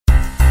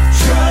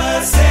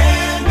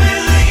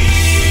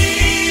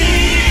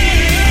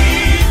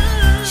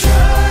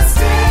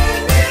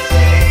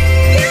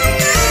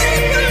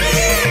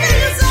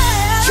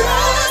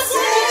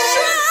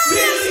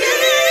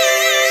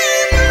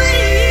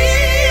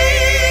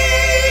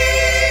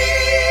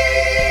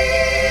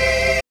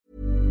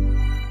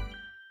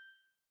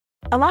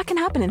A lot can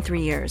happen in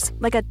 3 years,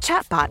 like a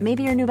chatbot may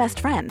be your new best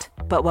friend.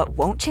 But what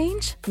won't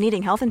change?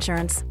 Needing health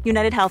insurance.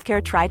 United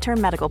Healthcare Tri-Term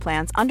Medical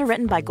Plans,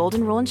 underwritten by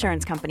Golden Rule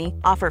Insurance Company,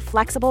 offer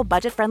flexible,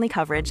 budget-friendly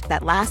coverage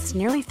that lasts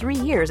nearly 3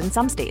 years in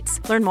some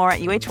states. Learn more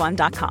at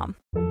uh1.com.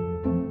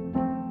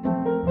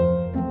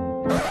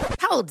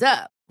 Hold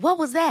up. What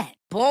was that?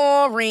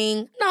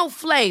 Boring. No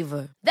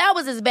flavor. That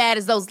was as bad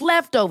as those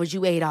leftovers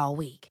you ate all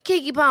week.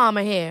 Keke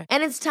Palmer here,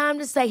 and it's time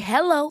to say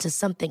hello to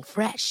something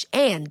fresh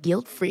and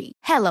guilt-free.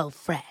 Hello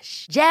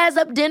Fresh. Jazz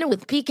up dinner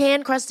with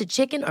pecan-crusted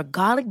chicken or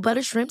garlic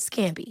butter shrimp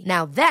scampi.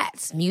 Now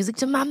that's music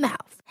to my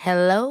mouth.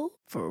 Hello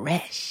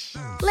Fresh.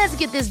 Let's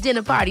get this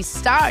dinner party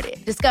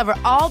started. Discover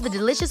all the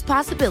delicious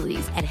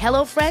possibilities at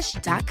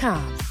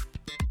hellofresh.com.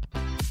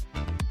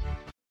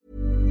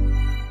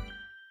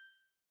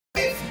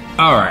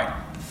 All right.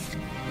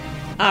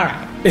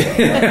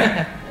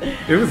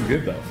 It was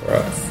good, though, for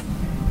us.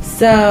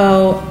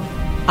 So,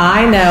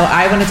 I know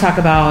I want to talk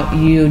about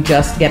you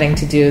just getting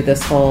to do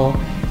this whole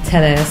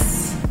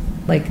tennis,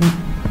 like,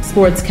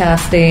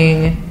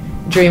 sportscasting,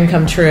 dream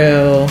come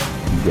true.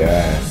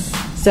 Yes.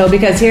 So,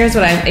 because here's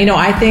what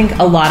I think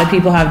a lot of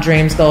people have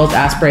dreams, goals,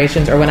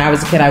 aspirations, or when I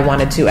was a kid, I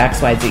wanted to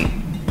X, Y, Z.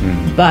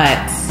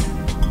 But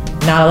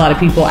not a lot of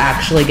people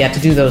actually get to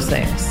do those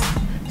things.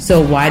 So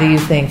why do you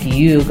think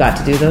you got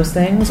to do those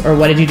things? Or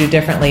what did you do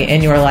differently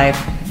in your life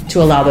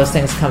to allow those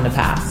things to come to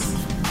pass?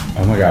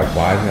 Oh my God,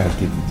 why did I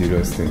get to do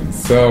those things?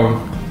 So,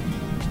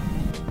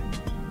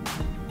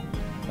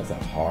 that's a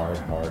hard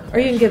Or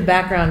you can give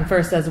background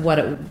first as why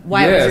it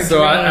was your dream.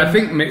 So I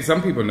think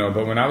some people know,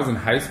 but when I was in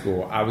high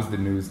school, I was the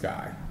news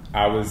guy.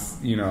 I was,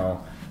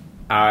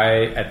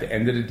 at the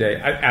end of the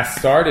day, I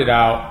started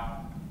out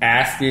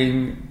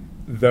asking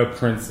the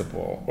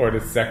principal or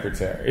the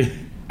secretary.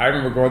 I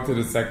remember going to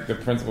the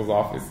principal's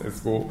office at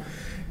school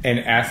and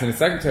asking the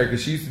secretary,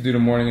 because she used to do the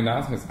morning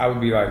announcements. I would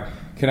be like,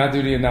 can I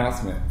do the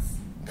announcements?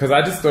 Because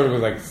I just thought it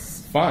was like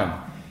fun.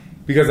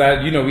 Because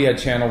we had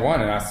Channel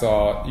 1 and I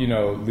saw,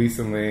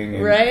 Lisa Ling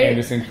and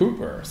Anderson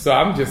Cooper. So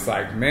I'm just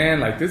like, man,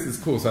 like this is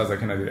cool. So I was like,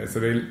 can I do that?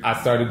 So I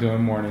started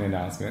doing morning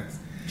announcements.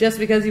 Just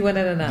because you went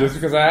in and asked? Just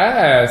because I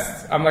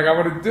asked. I'm like, I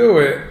want to do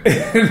it.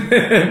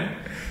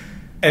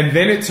 and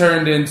then it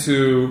turned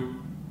into,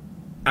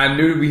 I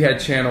knew we had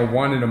Channel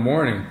 1 in the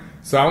morning.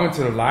 So I went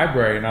to the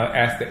library and I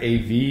asked the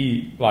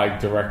AV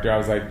director, I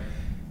was like,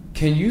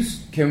 can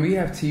we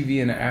have TV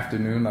in the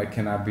afternoon? Like,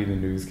 can I be the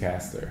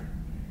newscaster?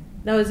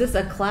 No, is this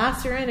a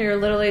class you're in, or you're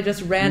literally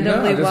just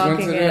randomly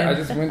walking in? I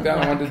just went down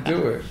and wanted to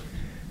do it.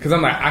 Because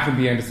I'm like, I can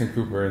be Anderson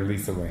Cooper and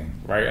Lisa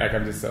Ling, right? Like,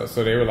 I'm just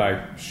so they were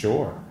like,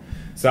 sure.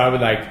 So I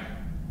would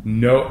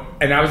no,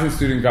 and I was in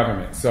student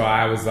government. So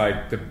I was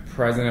like the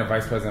president or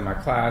vice president of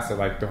my class, or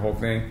like the whole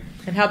thing.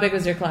 And how big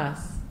was your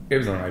class? It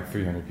was only like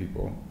 300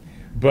 people.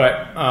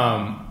 But,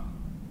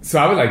 so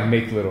I would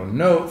make little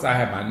notes. I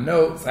had my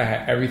notes. I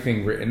had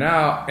everything written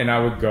out, and I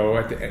would go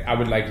I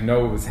would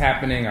know what was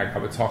happening. I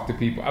would talk to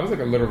people. I was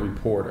like a little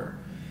reporter.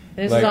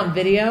 And this was on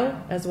video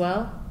as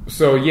well?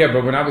 So yeah,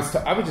 but when I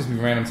would just be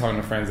random talking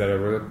to friends that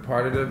were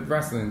part of the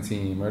wrestling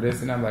team or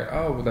this, and I'm like,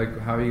 oh,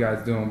 how are you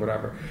guys doing,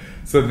 whatever.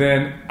 So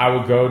then I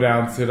would go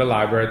down to the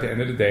library at the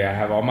end of the day. I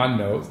have all my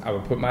notes. I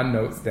would put my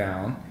notes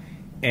down,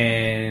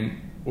 and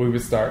we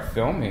would start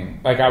filming.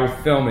 I would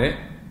film it,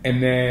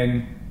 and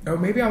then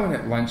maybe I went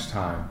at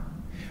lunchtime.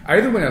 I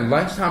either went at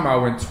lunchtime or I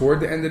went toward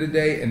the end of the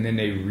day, and then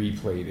they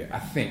replayed it. I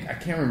think. I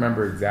can't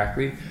remember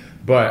exactly.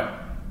 But,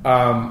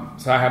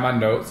 so I had my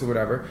notes or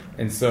whatever.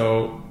 And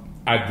so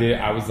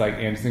I was like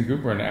Anderson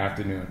Cooper in the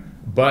afternoon.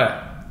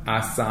 But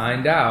I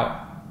signed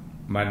out,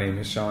 my name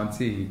is Sean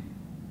T.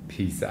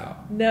 Peace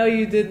out. No,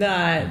 you did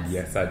not.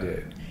 Yes, I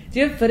did. Do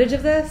you have footage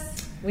of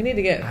this? We need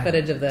to get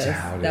footage of this.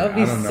 That would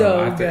be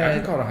so good. I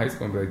could call the high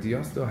school and be like, do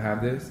y'all still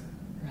have this?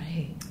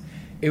 Right.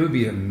 It would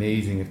be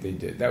amazing if they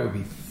did. That would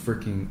be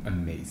freaking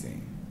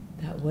amazing.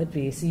 That would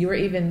be. So you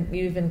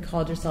even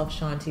called yourself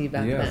Sean T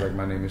back then? Yeah, I was like,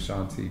 my name is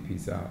Sean T,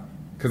 peace out.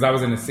 Because I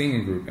was in the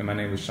singing group, and my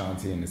name was Sean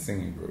T in the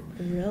singing group.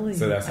 Really?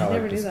 So that's how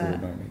the school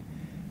knew me.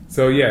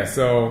 So yeah,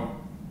 so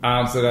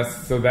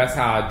that's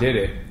how I did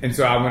it. And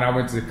so when I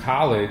went to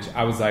college,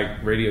 I was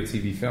like, radio,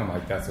 TV, film,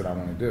 like that's what I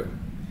want to do.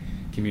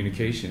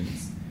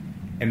 Communications.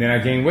 And then I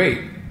gained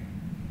weight.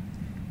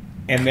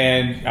 And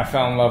then I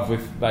fell in love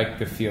with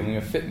the feeling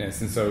of fitness.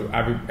 And so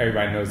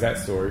everybody knows that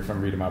story from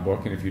reading my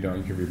book. And if you don't,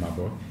 you can read my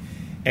book.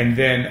 And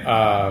then,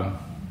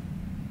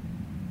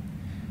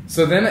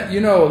 so then,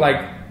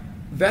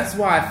 that's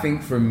why I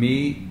think for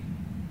me,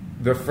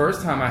 the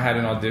first time I had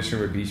an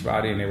audition with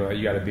Beachbody and they were like,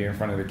 you got to be in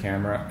front of the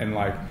camera. And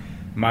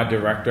my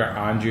director,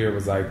 Andrea,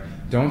 was like,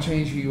 don't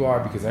change who you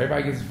are, because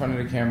everybody gets in front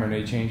of the camera and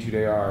they change who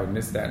they are and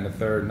this, that, and the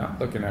third. Not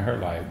looking at her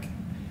like,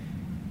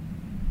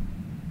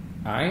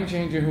 I ain't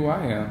changing who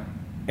I am.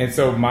 And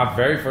so my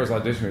very first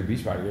audition with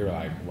Beachbody, they were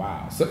like,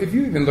 wow. So if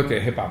you even look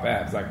at Hip Hop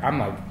Abs,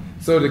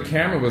 so the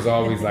camera was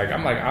always I'm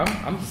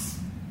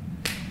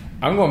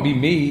going to be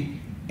me.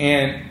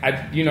 And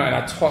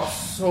I taught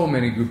so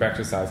many group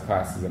exercise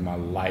classes in my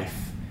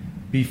life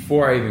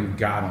before I even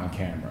got on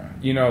camera.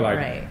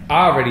 Right.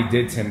 I already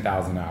did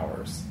 10,000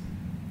 hours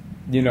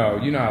You know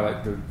how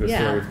like the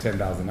story of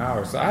 10,000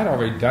 hours. So I had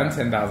already done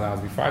 10,000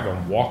 hours before I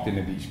even walked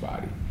into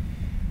Beachbody.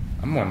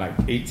 I'm on like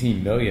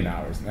 18 million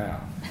hours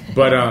now.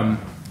 But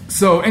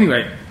so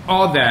anyway,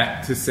 all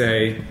that to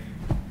say,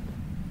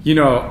 you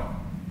know,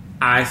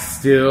 I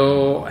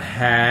still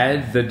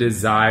had the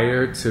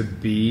desire to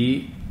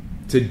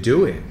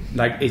do it.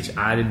 Like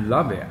I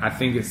love it. I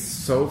think it's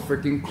so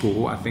freaking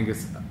cool. I think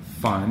it's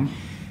fun.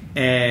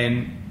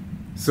 And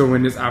so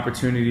when this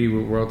opportunity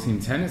with World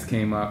Team Tennis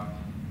came up,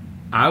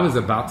 I was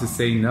about to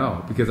say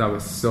no because I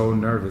was so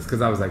nervous.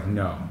 Because I was like,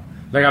 no.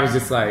 Like I was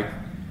just like,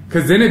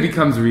 because then it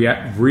becomes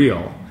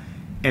real.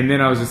 And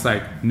then I was just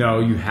like, no,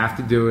 you have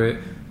to do it.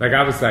 Like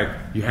I was like,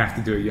 you have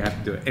to do it, you have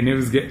to do it. And it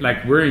was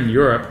like, we're in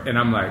Europe and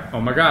I'm like,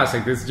 oh my gosh,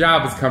 like this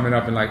job is coming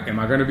up and like, am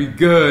I going to be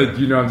good?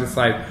 You know, I'm just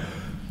like,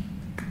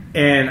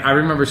 and I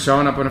remember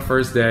showing up on the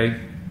first day.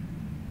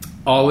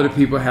 All of the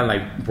people had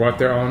like brought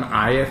their own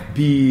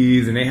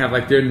IFBs and they have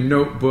like their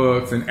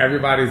notebooks and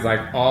everybody's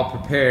like all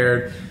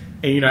prepared.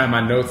 And you know, I have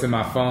my notes in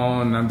my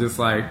phone and I'm just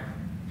like,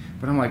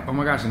 but I'm like, oh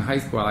my gosh, in high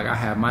school, like I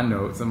have my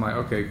notes. I'm like,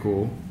 okay,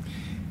 cool.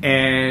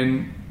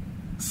 And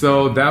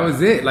so that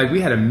was it. Like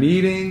we had a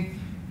meeting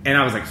and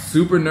I was like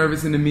super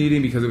nervous in the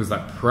meeting because it was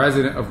like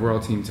president of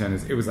World Team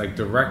Tennis. It was like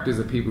directors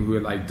of people who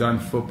had like done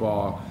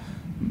football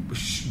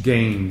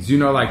games. You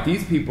know, like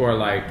these people are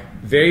like,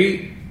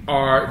 they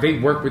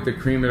work with the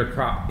cream of the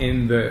crop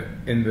in the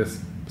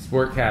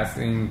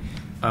sportcasting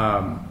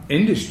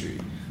industry.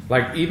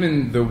 Like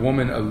even the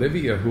woman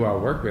Olivia who I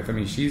work with, I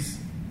mean, she's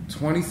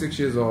 26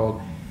 years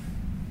old.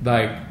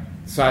 Like,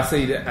 so I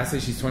say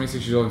she's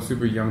 26 years old and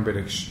super young, but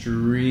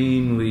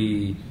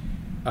extremely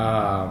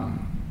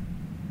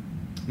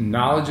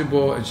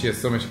knowledgeable, and she has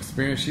so much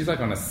experience. She's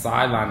like on the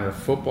sideline of the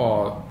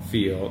football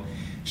field.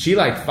 She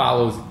like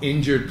follows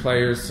injured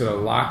players to the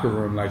locker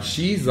room. Like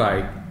she's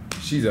a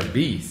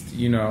beast,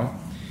 you know.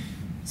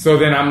 So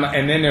then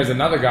and then there's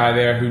another guy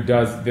there who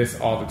does this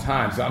all the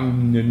time. So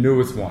I'm the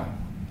newest one.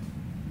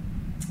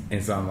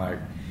 And so I'm like,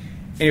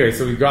 anyway,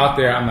 so we go out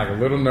there. I'm like a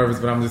little nervous,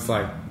 but I'm just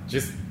like,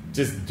 just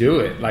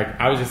do it. Like,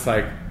 I was just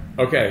like,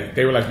 okay.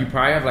 They were like, you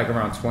probably have like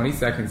around 20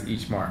 seconds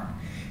each mark.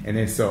 And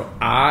then so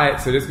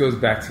this goes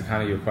back to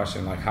kind of your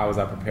question, like, how was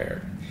I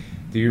prepared?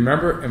 Do you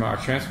remember in our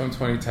Transform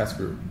 20 test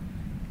group,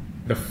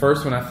 the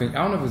first one, I don't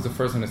know if it was the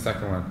first one or the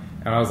second one,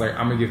 and I was like,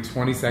 I'm going to give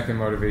 20-second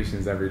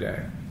motivations every day.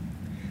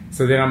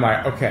 So then I'm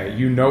like, okay,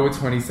 you know what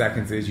 20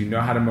 seconds is. You know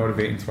how to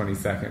motivate in 20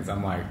 seconds.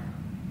 I'm like,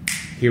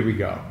 here we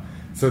go.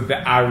 So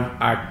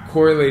I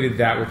correlated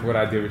that with what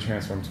I did with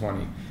Transform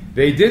 20.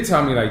 They did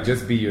tell me, like,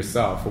 just be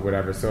yourself or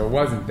whatever, so it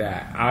wasn't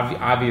that.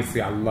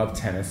 Obviously, I love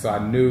tennis, so I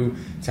knew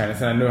tennis,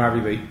 and I knew how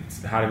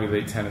to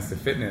relate tennis to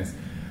fitness.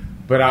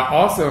 But I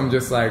also am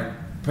just like,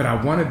 but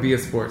I want to be a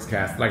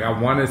sportscaster. Like, I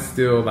want to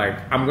still, like,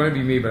 I'm going to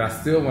be me, but I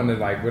still want to,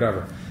 like,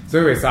 whatever. So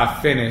anyway, so I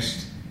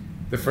finished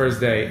the first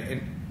day,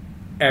 and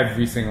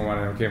every single one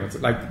of them came up to,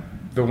 like,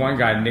 the one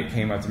guy, Nick,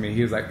 came up to me.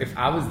 He was like, if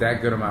I was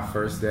that good on my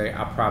first day,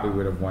 I probably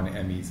would have won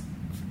Emmys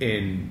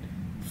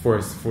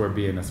for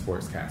being a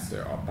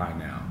sportscaster by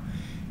now.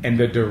 And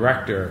the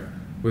director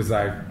was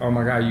like, oh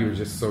my God, you were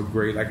just so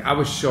great. Like, I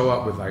would show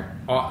up with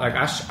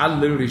I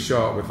literally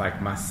show up with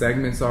like my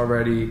segments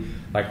already.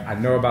 Like, I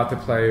know about the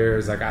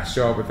players. Like, I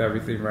show up with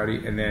everything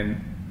ready. And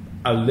then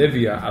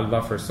Olivia, I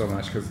love her so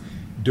much because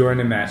during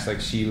the match,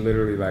 like, she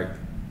literally, like,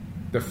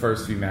 the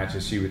first few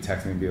matches, she would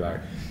text me and be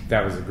like,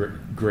 that was a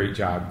great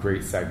job,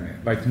 great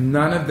segment. Like,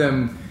 none of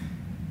them,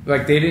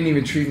 like, they didn't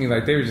even treat me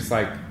like, they were just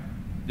like,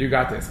 you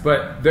got this.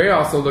 But they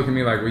also look at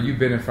me like, well, you've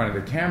been in front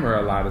of the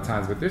camera a lot of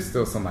times, but there's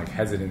still some like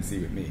hesitancy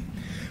with me.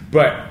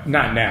 But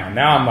not now.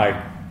 Now I'm like,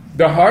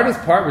 the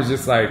hardest part was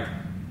just like,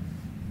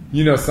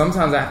 you know,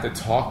 sometimes I have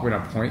to talk when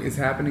a point is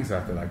happening, so I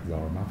have to like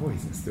lower my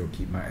voice and still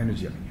keep my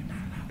energy up. And you're not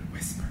allowed to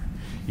whisper.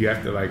 You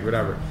have to like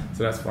whatever.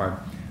 So that's fine.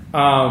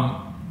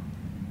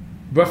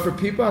 But for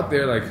people out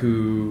there like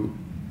who,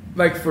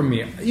 like for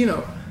me, you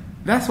know,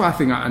 that's why I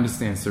think I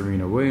understand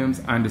Serena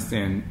Williams. I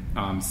understand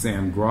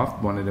Sam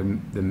Groff, one of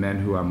the men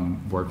who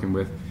I'm working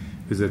with,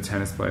 who's a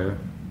tennis player.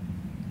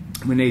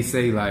 When they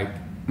say like,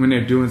 when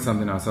they're doing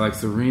something else, so like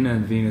Serena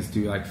and Venus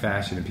do like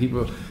fashion, and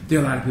there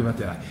are a lot of people out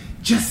there like,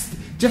 just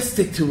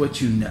stick to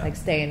what you know. Like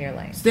stay in your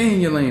lane. Stay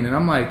in your lane. And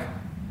I'm like,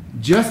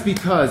 just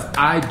because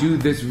I do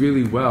this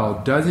really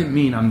well doesn't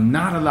mean I'm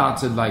not allowed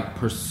to like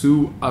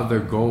pursue other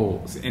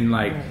goals and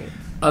like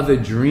other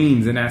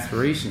dreams and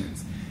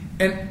aspirations.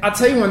 And I'll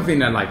tell you one thing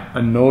that like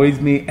annoys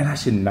me, and I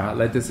should not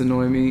let this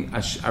annoy me.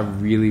 I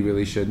really,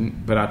 really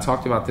shouldn't. But I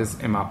talked about this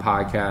in my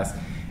podcast.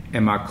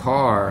 In my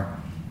car,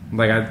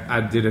 like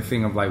I did a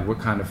thing of like, what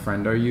kind of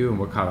friend are you and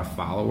what kind of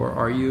follower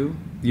are you?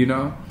 You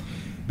know?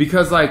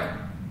 Because like,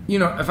 you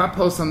know, if I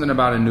post something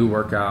about a new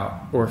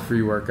workout or a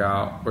free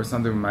workout or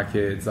something with my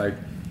kids, like,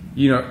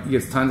 you know, it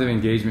gets tons of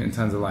engagement and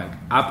tons of like.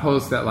 I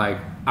post that like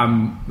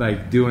I'm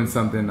like doing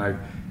something like,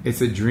 it's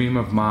a dream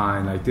of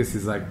mine. Like, this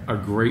is like a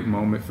great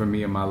moment for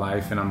me in my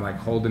life. And I'm like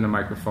holding a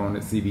microphone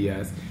at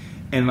CBS.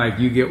 And like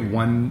you get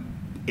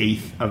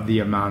 1/8 of the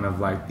amount of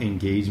like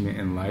engagement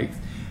and likes.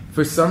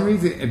 For some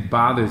reason, it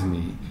bothers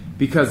me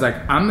because like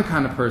I'm the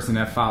kind of person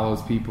that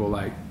follows people.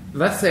 Like,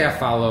 let's say I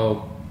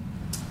follow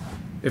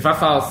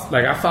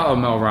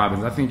Mel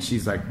Robbins. I think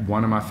she's like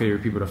one of my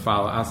favorite people to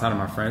follow outside of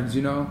my friends,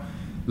 you know?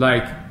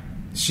 Like,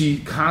 she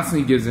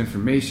constantly gives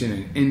information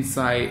and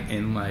insight,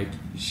 and like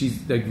she's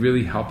like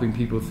really helping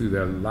people through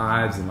their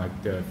lives and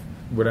like the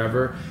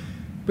whatever.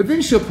 But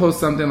then she'll post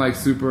something like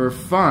super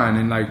fun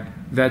and like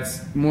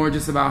that's more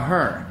just about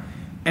her.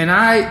 And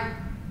I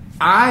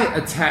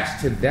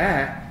attach to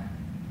that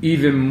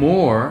even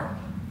more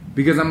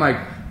because I'm like,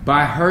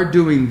 by her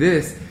doing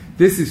this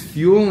is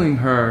fueling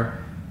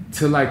her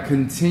to like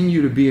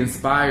continue to be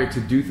inspired to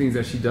do things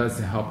that she does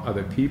to help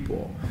other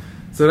people.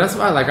 So that's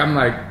why like I'm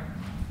like,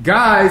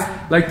 guys,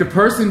 like the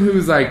person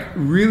who's like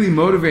really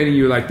motivating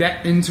you, like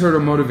that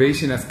internal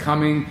motivation that's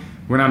coming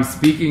when I'm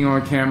speaking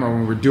on camera,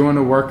 when we're doing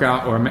a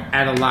workout or I'm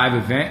at a live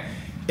event,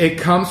 it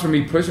comes from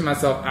me pushing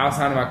myself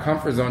outside of my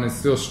comfort zone and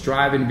still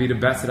striving to be the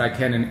best that I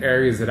can in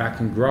areas that I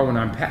can grow and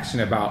I'm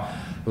passionate about,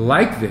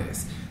 like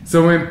this.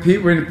 So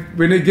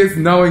when it gets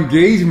no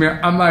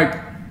engagement, I'm like,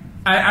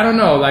 I don't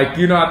know, like,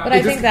 you know. But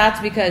I think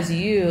that's because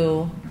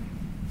you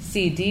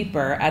see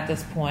deeper at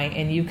this point,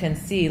 and you can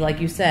see, like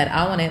you said,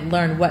 I want to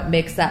learn what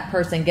makes that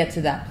person get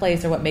to that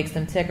place, or what makes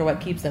them tick, or what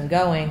keeps them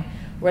going.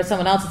 Whereas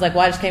someone else is like,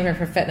 well, I just came here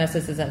for fitness.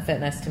 This isn't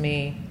fitness to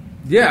me.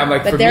 Yeah, I'm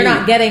like, but they're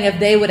not getting, if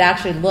they would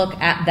actually look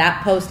at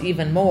that post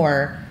even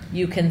more,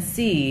 you can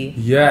see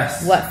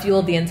what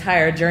fueled the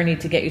entire journey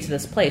to get you to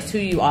this place. Who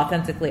you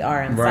authentically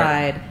are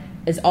inside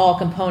is all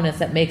components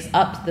that makes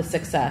up the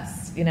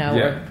success, you know,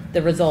 or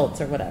the results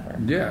or whatever.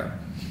 Yeah.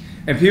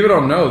 And people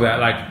don't know that.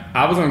 Like,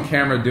 I was on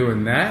camera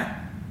doing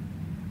that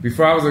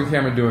before I was on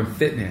camera doing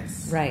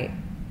fitness. Right.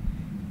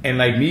 And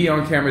like me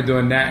on camera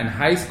doing that in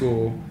high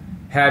school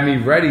had me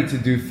ready to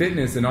do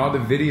fitness, and all the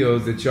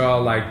videos that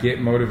y'all like get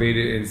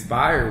motivated and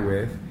inspired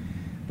with.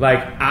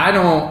 Like, I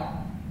don't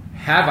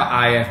have an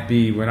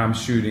IFB when I'm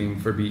shooting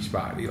for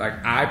Beachbody. Like,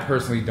 I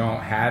personally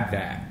don't have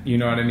that. You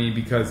know what I mean?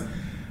 Because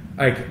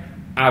like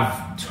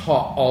I've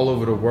taught all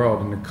over the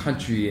world in the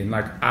country, and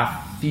like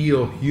I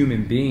feel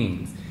human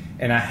beings.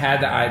 And I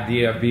had the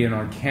idea of being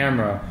on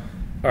camera,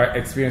 or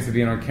experience of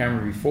being on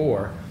camera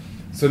before.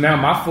 So now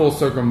my full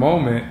circle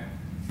moment,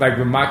 like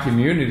with my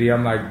community,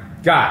 I'm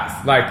like,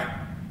 guys, like,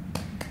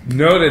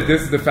 know that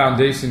this is the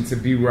foundation to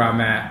be where I'm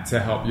at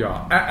to help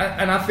y'all.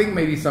 And I think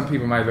maybe some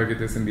people might look at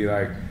this and be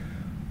like,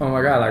 oh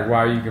my God, like, why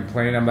are you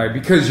complaining? I'm like,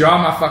 because y'all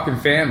my fucking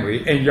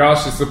family, and y'all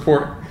should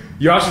support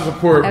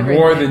everything,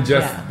 more than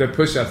just the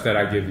push-ups that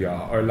I give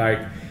y'all, or like,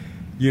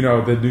 you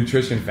know, the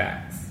nutrition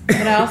facts.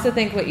 But I also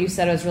think what you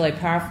said was really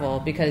powerful,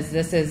 because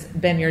this has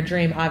been your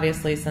dream,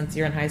 obviously, since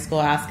you're in high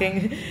school,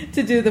 asking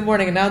to do the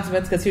morning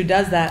announcements, because who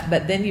does that?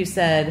 But then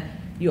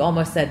you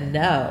almost said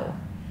no.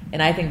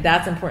 And I think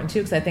that's important too,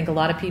 because I think a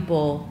lot of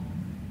people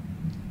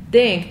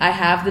think, I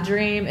have the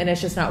dream and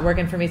it's just not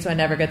working for me, so I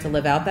never get to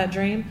live out that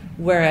dream.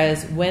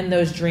 Whereas when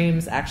those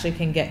dreams actually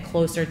can get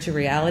closer to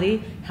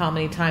reality, how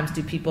many times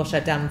do people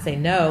shut down and say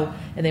no?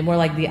 And they more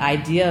like the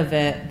idea of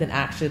it than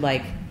actually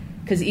like,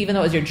 because even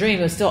though it was your dream,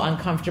 it was still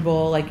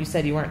uncomfortable. Like you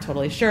said, you weren't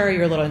totally sure. You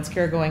were a little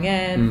insecure going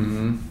in.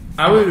 Mm-hmm.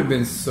 I would have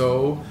been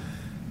so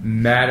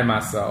mad at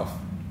myself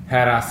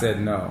had I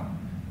said no.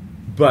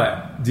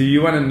 But do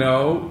you want to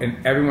know,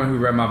 and everyone who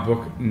read my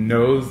book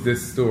knows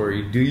this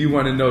story, do you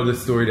want to know the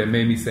story that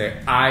made me say,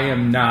 I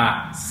am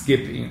not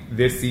skipping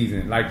this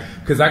season? Like,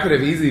 because I could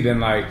have easily been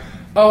like,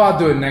 oh, I'll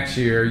do it next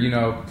year, you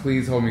know,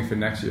 please hold me for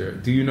next year.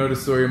 Do you know the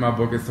story in my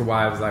book as to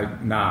why I was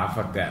like, nah,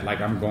 fuck that, like,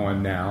 I'm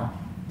going now?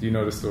 Do you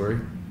know the story?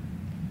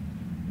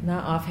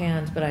 Not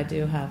offhand, but I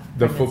do have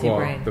the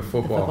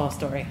football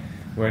story.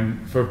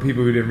 For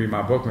people who didn't read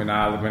my book, when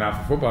I went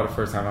out for football the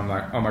first time, I'm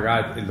like, oh my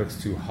God, it looks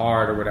too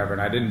hard or whatever,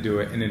 and I didn't do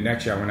it. And then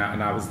next year I went out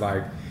and I was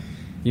like,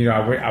 you know,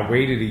 I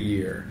waited a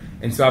year.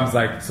 And so I was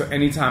like, so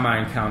anytime I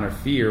encounter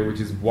fear, which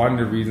is one of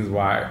the reasons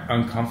why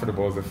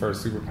uncomfortable is the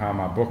first superpower in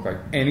my book, like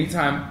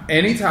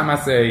anytime I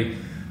say,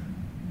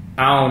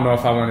 I don't know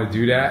if I want to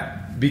do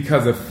that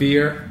because of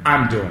fear,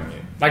 I'm doing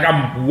it. Like,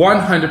 I'm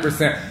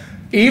 100%,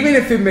 even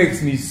if it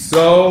makes me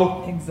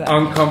so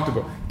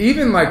uncomfortable.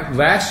 Even like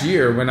last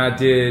year when I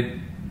did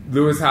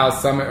Lewis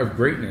Howes Summit of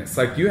Greatness,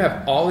 like, you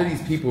have all of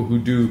these people who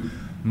do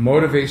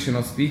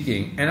motivational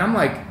speaking, and I'm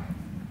like,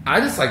 I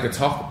just like to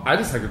talk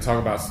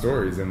about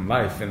stories in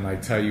life and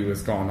like tell you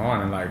what's going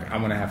on, and like I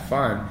want to have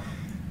fun,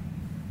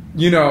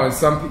 you know. And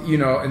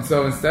and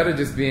so instead of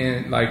just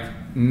being like,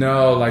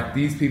 no, like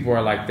these people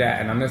are like that,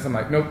 and I'm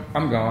like, nope,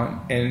 I'm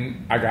gone.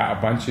 And I got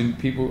a bunch of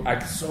people,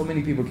 like so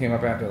many people came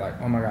up after, like,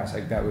 oh my gosh,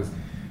 like that was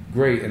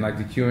great, and like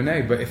the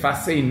Q&A. But if I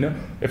say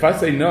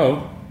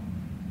no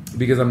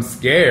because I'm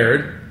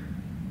scared,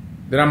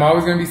 then I'm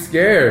always going to be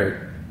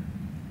scared.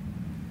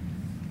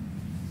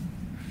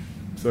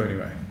 So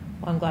anyway.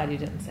 Well, I'm glad you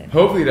didn't say that.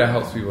 Hopefully that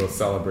helps people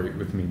celebrate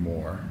with me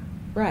more.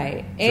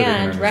 Right. So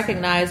and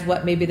recognize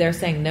what maybe they're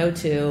saying no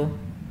to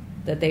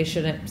that they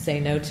shouldn't say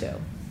no to.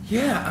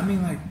 Yeah, I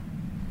mean, like,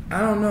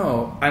 I don't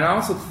know. And I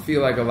also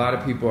feel like a lot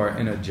of people are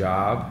in a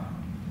job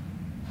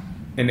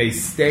and they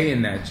stay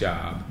in that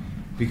job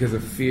because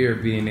of fear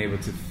of being able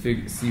to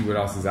see what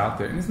else is out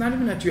there. And it's not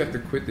even that you have to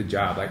quit the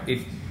job. Like,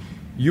 if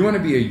you want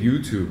to be a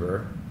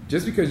YouTuber,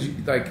 just because you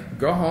like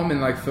go home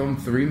and like film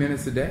 3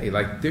 minutes a day,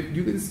 like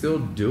you can still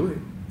do it.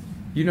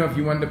 You know, if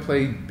you wanted to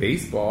play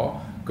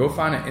baseball, go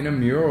find an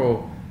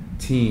intramural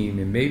team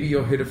and maybe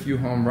you'll hit a few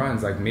home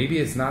runs. Like, maybe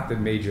it's not the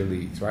major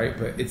leagues, right?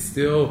 But it's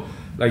still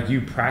like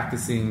you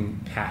practicing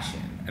passion.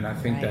 And I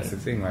think that's the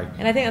thing. Like,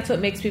 and I think that's what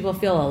makes people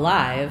feel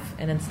alive.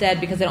 And instead,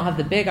 because they don't have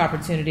the big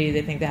opportunity,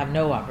 they think they have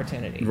no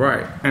opportunity.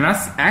 Right. And I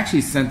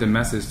actually sent a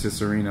message to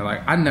Serena.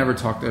 Like, I never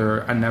talk to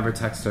her. I never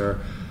text her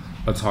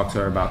or talk to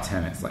her about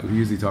tennis. Like, we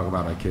usually talk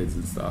about our kids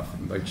and stuff.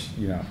 Like,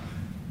 you know.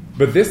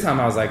 But this time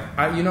I was like,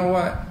 you know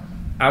what?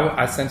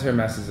 I sent her a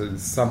message and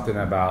something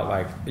about,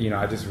 like, you know,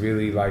 I just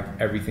really like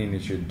everything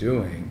that you're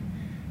doing.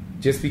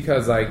 Just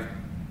because, like,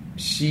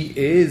 she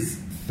is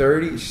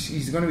 30.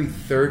 She's going to be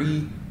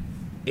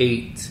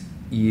 38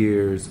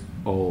 years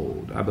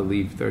old. I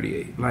believe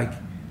 38. Like,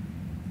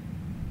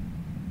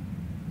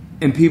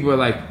 and people are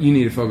like, you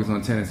need to focus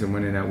on tennis and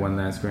winning that one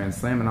last Grand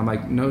Slam. And I'm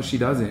like, no, she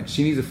doesn't.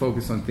 She needs to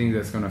focus on things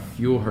that's going to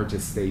fuel her to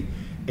stay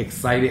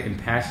excited and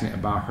passionate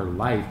about her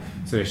life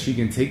so that she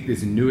can take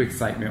this new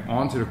excitement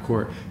onto the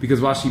court. Because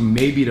while she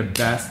may be the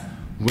best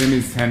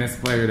women's tennis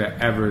player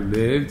that ever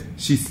lived,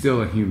 she's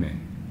still a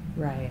human.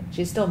 Right.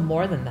 She's still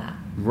more than that.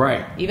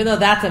 Right. Even though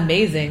that's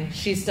amazing,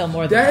 she's still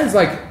more than that. That is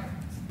like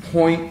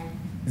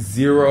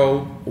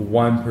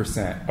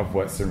 0.01% of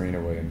what Serena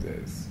Williams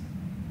is.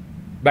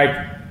 Like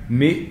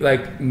me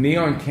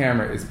on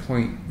camera is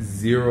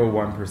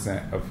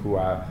 0.01% of who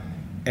I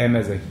am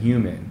as a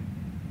human.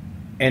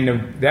 And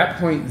that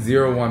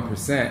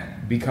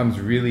 0.01% becomes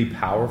really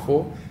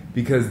powerful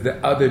because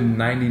the other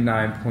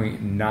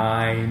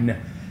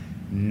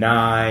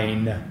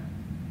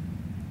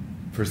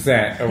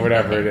 99.99% or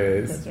whatever it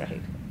is, that's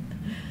right,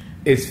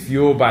 is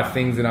fueled by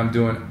things that I'm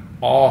doing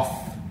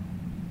off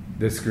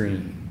the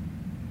screen.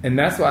 And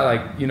that's why,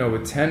 like, you know,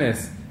 with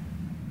tennis,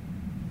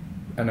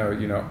 I know,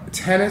 you know,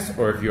 tennis,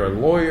 or if you're a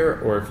lawyer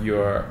or if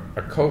you're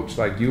a coach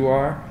like you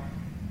are,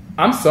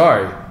 I'm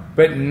sorry,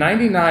 but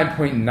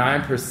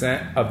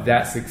 99.9% of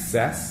that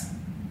success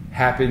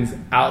happens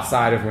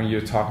outside of when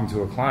you're talking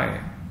to a client,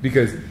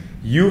 because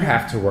you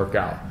have to work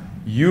out,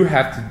 you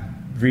have to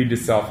read the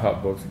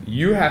self-help books,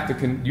 you have to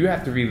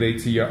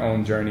relate to your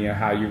own journey of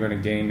how you're going to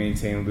gain,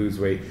 maintain, lose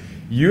weight.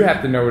 You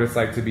have to know what it's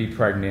like to be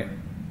pregnant.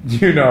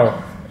 You know,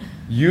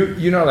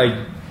 you know, like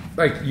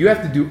you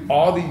have to do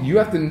all the, you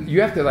have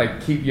to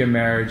like keep your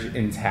marriage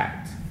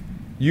intact.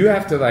 You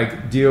have to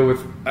like deal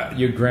with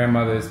your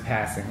grandmother's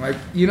passing. Like,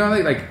 you know,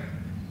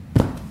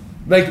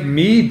 like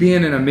me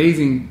being an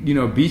amazing, you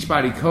know,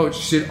 Beachbody coach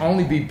should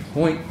only be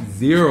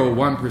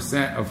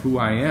 0.01% of who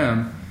I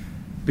am,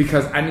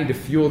 because I need to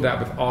fuel that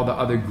with all the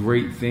other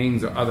great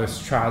things or other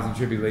trials and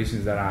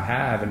tribulations that I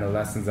have and the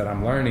lessons that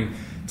I'm learning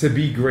to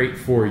be great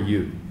for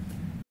you.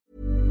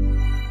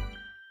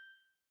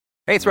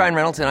 Hey, it's Ryan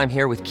Reynolds, and I'm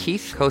here with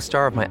Keith,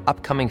 co-star of my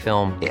upcoming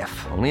film,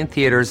 If, only in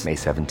theaters May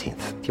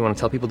 17th. Do you want to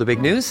tell people the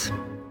big news?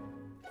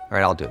 All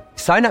right, I'll do it.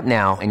 Sign up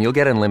now and you'll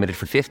get unlimited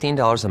for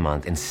 $15 a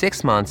month and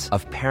 6 months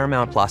of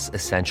Paramount Plus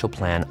Essential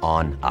Plan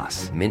on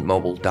us.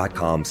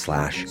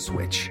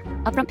 MintMobile.com/switch.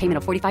 Upfront payment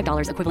of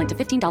 $45 equivalent to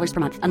 $15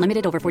 per month.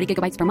 Unlimited over 40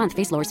 gigabytes per month.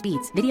 Face lower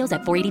speeds. Videos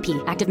at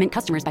 480p. Active Mint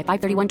customers by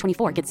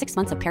 531.24 get 6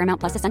 months of Paramount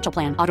Plus Essential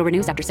Plan. Auto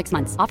renews after 6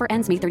 months. Offer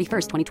ends May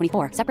 31st,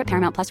 2024. Separate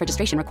Paramount Plus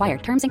registration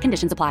required. Terms and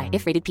conditions apply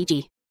if rated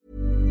PG.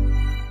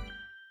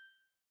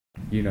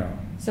 You know.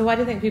 So why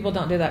do you think people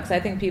don't do that? Because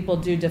I think people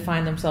do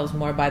define themselves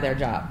more by their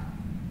job.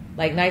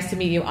 Like, nice to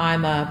meet you,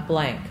 I'm a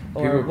blank.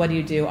 Or people, what do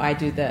you do? I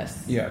do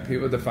this. Yeah,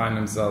 people define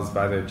themselves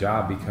by their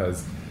job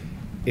because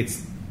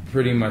it's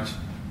pretty much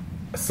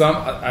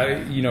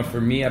you know, for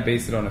me, I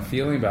base it on a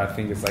feeling, but I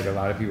think it's like a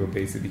lot of people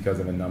base it because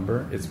of a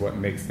number. It's what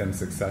makes them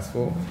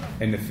successful.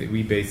 And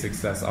we base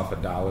success off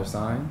of dollar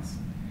signs.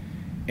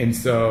 And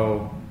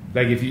so,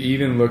 like, if you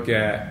even look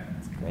at,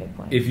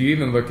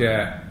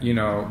 you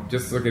know,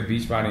 just look at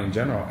Beachbody in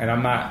general. And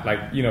I'm not like,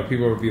 you know,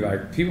 people would be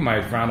like, people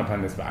might frown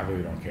upon this, but I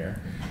really don't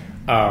care.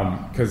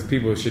 Because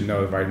people should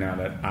know right now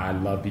that I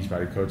love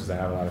Beachbody coaches. I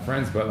have a lot of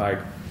friends, but like,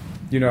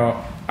 you know,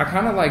 I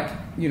kind of like,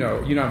 you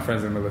know, I'm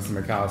friends with Melissa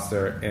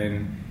McAllister,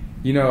 and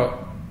you know,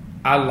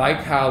 I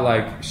like how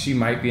like she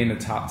might be in the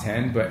top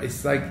 10, but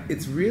it's like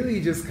it's really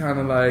just kind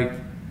of like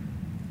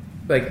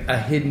a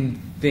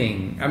hidden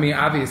thing. I mean,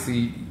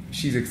 obviously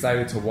she's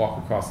excited to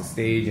walk across the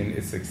stage and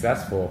it's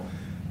successful,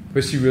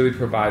 but she really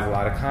provides a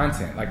lot of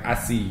content. Like, I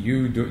see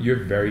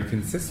you're very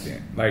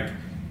consistent. Like,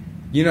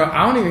 you know,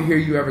 I don't even hear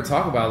you ever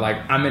talk about, like,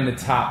 I'm in the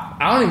top.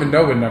 I don't even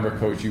know what number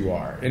coach you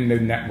are in the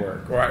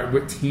network, or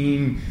what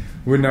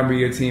number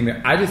your team is.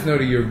 I just know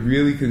that you're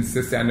really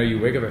consistent. I know you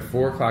wake up at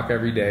 4 o'clock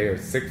every day, or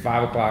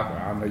 5 o'clock.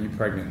 Well, I know you're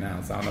pregnant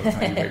now, so I don't know what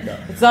time you wake up.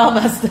 It's all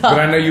messed up. But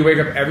I know you wake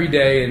up every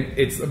day, and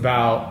it's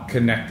about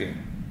connecting,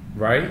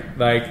 right?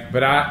 Like,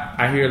 but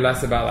I hear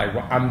less about, like,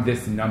 well, I'm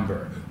this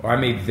number, or I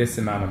made this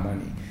amount of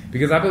money.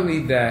 Because I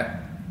believe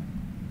that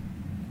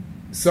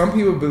some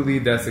people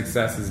believe that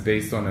success is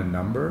based on a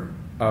number.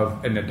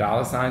 and the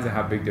dollar signs and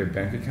how big their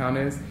bank account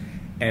is.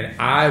 And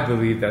I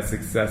believe that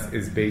success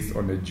is based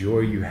on the joy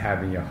you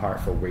have in your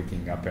heart for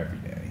waking up every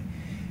day.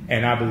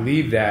 And I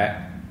believe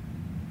that,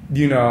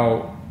 you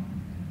know,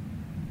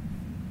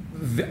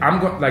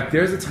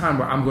 there's a time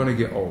where I'm going to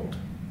get old.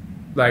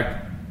 Like,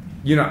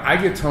 you know, I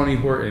give Tony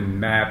Horton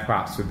mad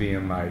props for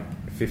being like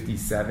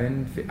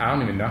 57. I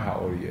don't even know how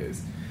old he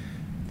is.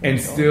 And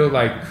still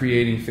like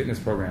creating fitness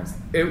programs.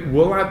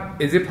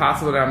 Is it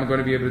possible that I'm going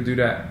to be able to do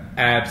that?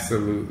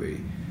 Absolutely.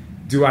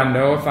 Do I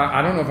know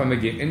I don't know if I'm going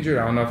to get injured.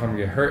 I don't know if I'm going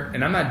to get hurt.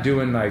 And I'm not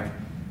doing like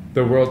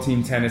the world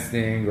team tennis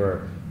thing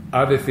or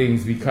other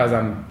things because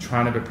I'm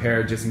trying to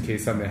prepare just in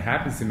case something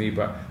happens to me.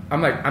 But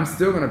I'm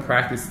still going to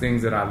practice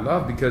things that I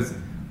love, because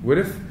what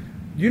if,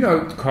 you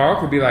know, Carl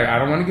could be like, I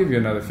don't want to give you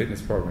another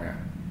fitness program.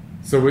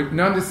 So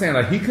I'm just saying,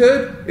 like, he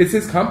could. It's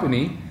his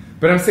company.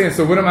 But I'm saying,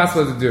 so what am I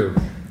supposed to do?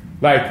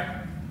 Like,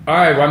 all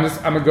right, well,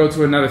 I'm going to go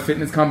to another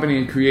fitness company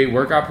and create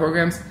workout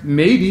programs?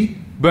 Maybe.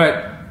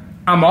 But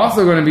I'm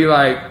also going to be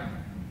like,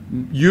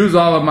 use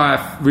all of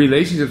my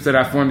relationships that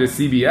I formed at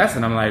CBS.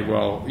 And I'm like,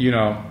 well, you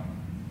know,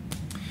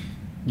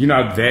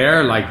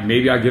 there, like,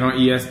 maybe I'll get on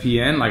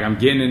ESPN, like, I'm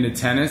getting into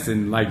tennis,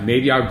 and like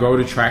maybe I'll go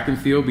to track and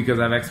field because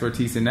I have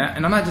expertise in that.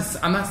 And I'm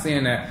not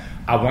saying that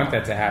I want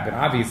that to happen.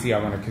 Obviously I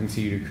want to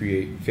continue to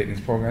create fitness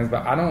programs,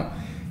 but I don't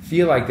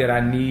feel like that I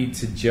need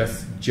to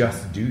just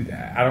do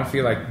that. I don't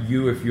feel like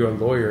if you're a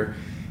lawyer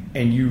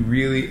and you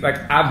really,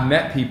 like, I've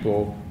met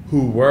people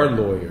who were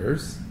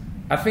lawyers.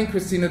 I think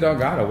Christina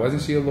Delgado,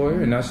 wasn't she a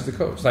lawyer? And now she's a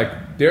coach.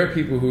 Like, there are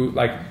people who,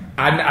 like,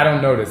 I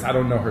don't know this. I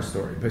don't know her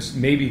story. But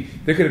maybe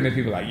there could have been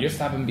people like, you're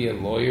stopping being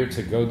a lawyer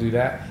to go do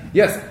that?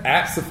 Yes,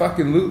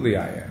 abso-fucking-lutely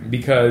I am.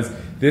 Because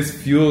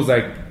this feels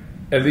like,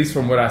 at least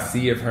from what I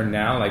see of her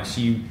now, like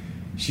she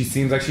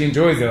seems like she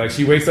enjoys it. Like,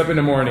 she wakes up in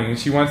the morning and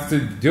she wants to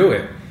do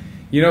it.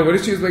 You know, what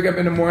if she was wake up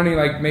in the morning,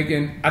 like,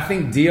 I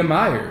think Dia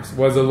Myers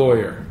was a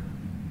lawyer.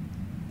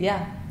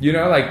 Yeah. You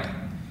know, like,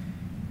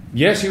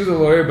 yeah, she was a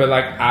lawyer, but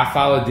like, I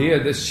follow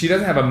Dia. She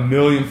doesn't have 1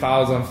 million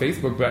followers on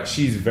Facebook, but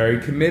she's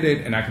very committed,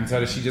 and I can tell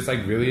that she just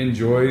like really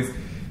enjoys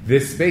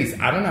this space.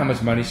 I don't know how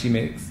much money she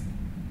makes,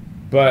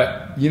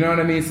 but you know what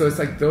I mean? So it's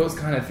like those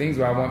kind of things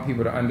where I want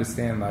people to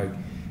understand, like,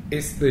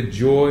 it's the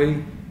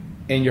joy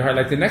in your heart.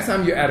 Like, the next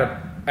time you're at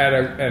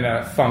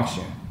a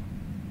function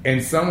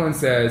and someone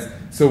says,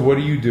 so what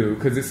do you do?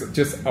 Because it's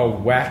just a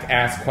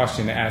whack-ass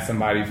question to ask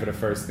somebody for the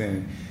first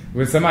thing.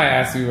 When somebody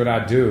asks me what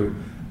I do,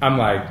 I'm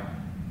like,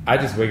 I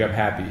just wake up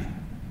happy.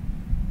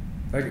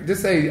 Like,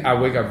 just say I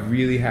wake up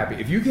really happy.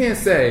 If you can't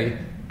say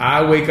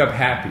I wake up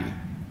happy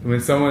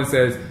when someone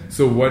says,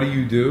 so what do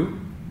you do?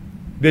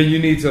 Then you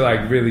need to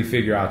like really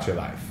figure out your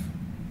life.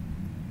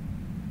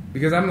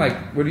 Because I'm like,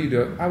 what do you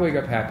do? I wake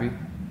up happy.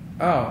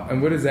 Oh,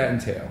 and what does that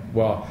entail?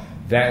 Well,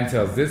 that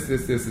entails this,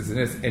 and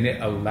this. And it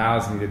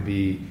allows me to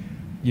be,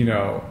 you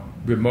know,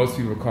 but most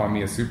people call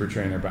me a super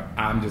trainer, but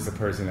I'm just a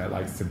person that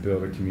likes to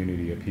build a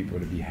community of people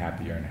to be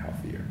happier and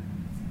healthier.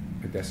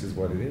 But that's just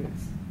what it is,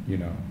 you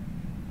know.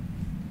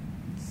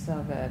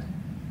 So good.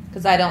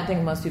 Because I don't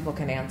think most people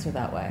can answer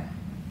that way.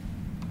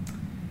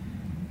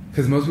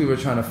 Because most people are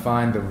trying to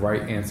find the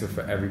right answer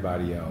for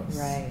everybody else.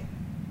 Right.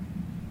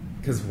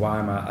 Because why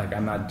am I, like,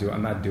 I'm not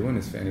doing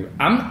this for anyone.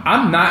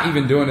 I'm not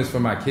even doing this for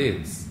my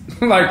kids.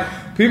 Like,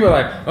 people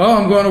are like,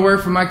 oh, I'm going to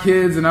work for my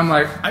kids. And I'm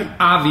like,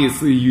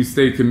 obviously you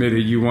stay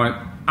committed.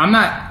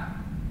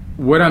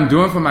 What I'm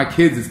doing for my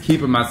kids is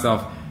keeping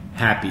myself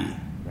happy.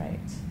 Right.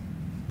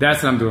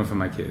 That's what I'm doing for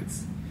my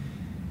kids.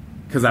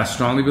 Because I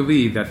strongly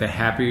believe that the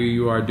happier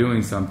you are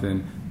doing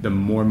something, the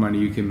more money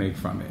you can make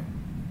from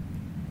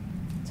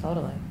it.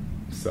 Totally.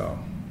 So.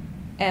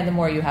 And the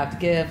more you have to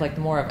give, like,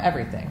 the more of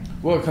everything.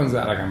 Well, it comes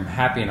out like I'm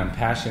happy and I'm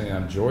passionate and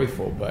I'm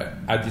joyful, but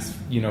I just,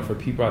 you know, for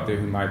people out there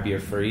who might be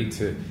afraid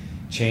to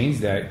change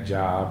that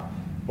job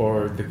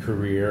or the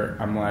career,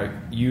 I'm like,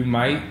 you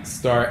might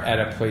start at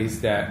a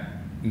place that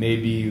may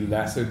be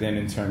lesser than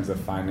in terms of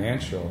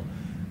financial,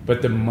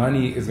 but the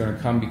money is going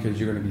to come because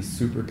you're going to be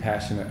super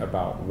passionate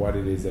about what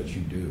it is that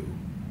you do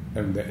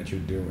and that you're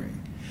doing.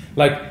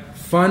 Like,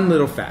 fun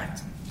little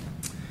fact.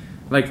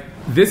 Like,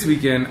 this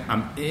weekend,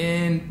 I'm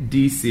in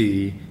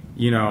D.C.,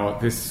 you know,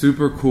 this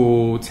super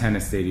cool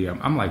tennis stadium.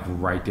 I'm like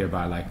right there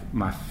by like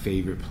my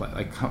favorite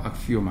a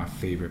few of my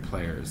favorite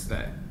players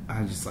that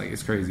I just like,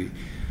 it's crazy.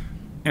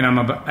 And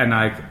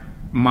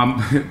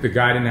the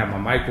guy didn't have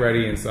my mic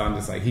ready, and so I'm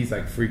just like, he's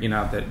like freaking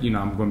out that, you know,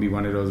 I'm going to be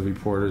one of those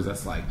reporters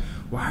that's like,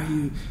 why are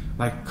you,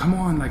 like, come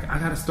on, like, I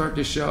got to start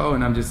this show.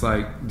 And I'm just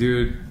like,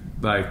 dude,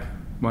 like,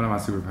 one of my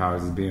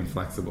superpowers is being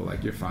flexible.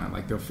 Like, you're fine.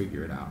 Like, they'll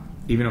figure it out.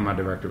 Even though my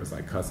director was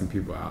like cussing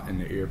people out in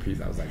their earpiece,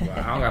 I was like, well,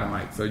 I don't got a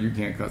mic, so you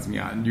can't cuss me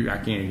out, and I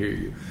can't hear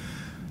you.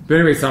 But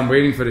anyway, so I'm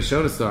waiting for the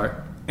show to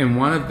start, and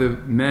one of the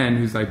men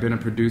who's like been a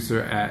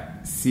producer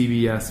at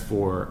CBS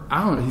for,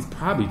 I don't know, he's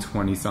probably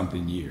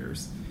 20-something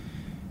years.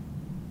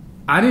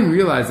 I didn't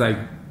realize, like,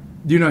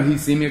 you know,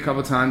 he's seen me a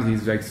couple times,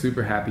 he's like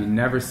super happy,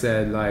 never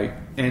said like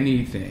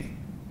anything.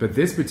 But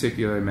this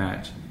particular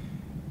match,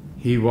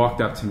 he walked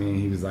up to me and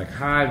he was like,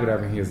 hi,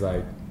 whatever, and he was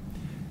like,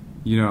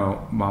 you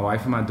know, my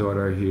wife and my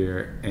daughter are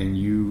here, and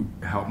you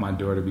helped my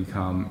daughter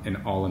become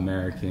an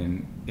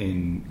All-American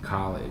in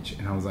college.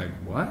 And I was like,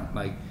 what?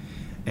 Like,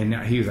 and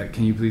he was like,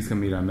 can you please come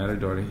meet her? I met her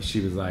daughter.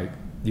 She was like,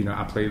 you know,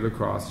 I played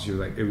lacrosse. She was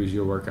like, it was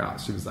your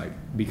workout. She was like,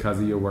 because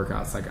of your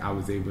workouts, like, I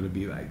was able to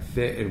be like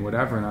fit and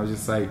whatever. And I was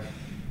just like,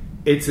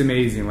 it's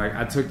amazing. Like,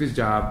 I took this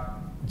job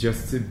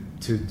just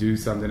to do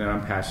something that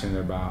I'm passionate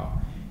about.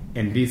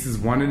 And this is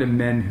one of the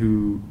men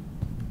who,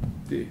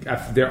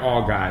 they're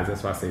all guys,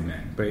 that's why I say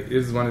men, but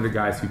this is one of the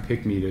guys who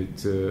picked me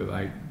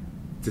to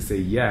say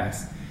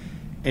yes.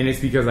 And it's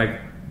because, like,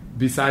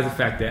 besides the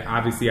fact that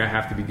obviously I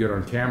have to be good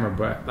on camera,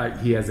 but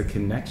like, he has a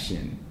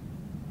connection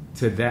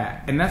to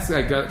that. And that's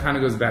like, kind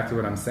of goes back to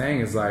what I'm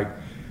saying, is like,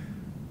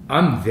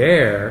 I'm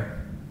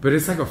there, but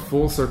it's like a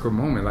full circle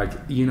moment. Like,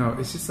 you know,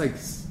 it's just like,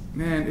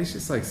 man, it's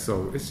just like,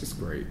 so it's just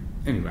great.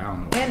 Anyway, I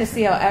don't know. And to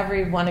see how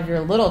every one of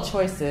your little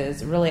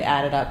choices really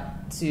added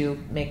up to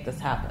make this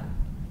happen.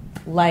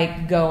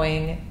 Like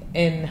going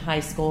in high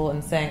school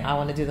and saying, I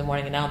want to do the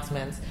morning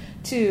announcements,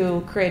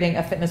 to creating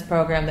a fitness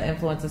program that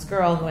influenced this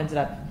girl who ended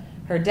up,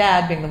 her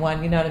dad being the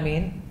one, you know what I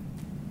mean?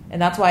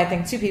 And that's why I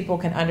think two people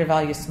can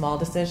undervalue small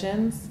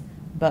decisions,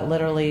 but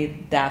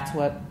literally that's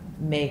what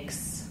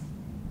makes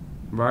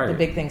the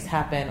big things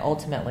happen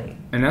ultimately.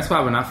 And that's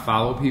why when I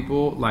follow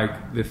people,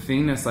 like, the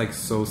thing that's like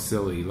so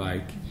silly,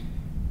 like,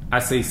 I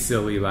say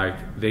silly,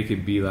 like, they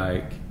could be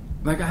like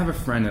I have a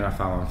friend that I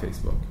follow on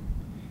Facebook.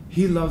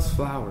 He loves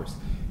flowers.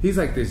 He's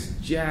like this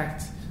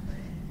jacked,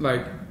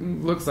 like,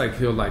 looks like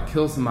he'll like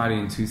kill somebody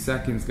in 2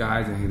 seconds,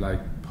 guys, and he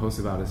like posts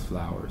about his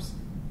flowers.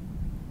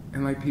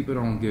 And like, people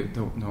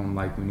don't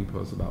like when he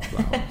posts about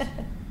flowers.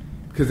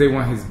 Because they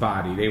want his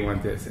body, they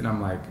want this. And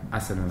I'm like, I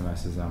sent him a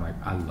message, I'm like,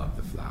 I love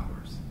the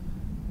flowers.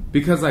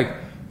 Because like,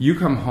 you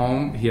come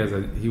home, he has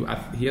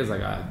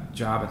like a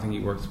job, I think he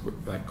works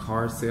with like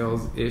car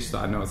sales-ish, so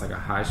I know it's like a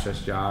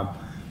high-stress job.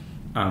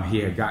 He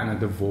had gotten a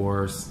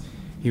divorce.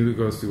 He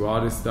goes through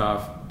all this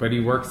stuff, but he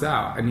works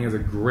out, and he has a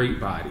great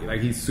body.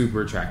 Like, he's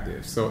super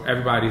attractive. So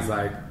everybody's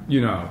like,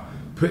 you know,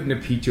 putting the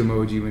peach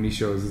emoji when he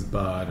shows his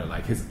butt or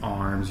like his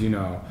arms, you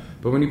know.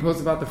 But when he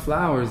posts about the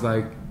flowers,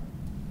 like,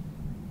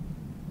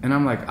 and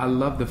I'm like, I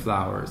love the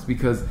flowers,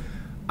 because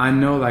I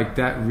know like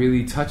that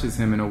really touches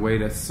him in a way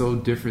that's so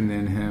different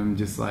than him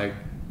just like,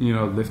 you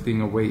know, lifting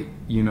a weight,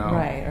 you know.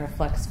 Right, or a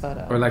flex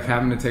photo. Or like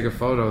having to take a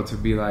photo to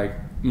be like,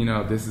 you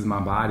know, this is my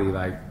body.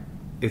 Like,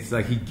 it's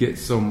like he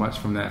gets so much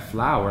from that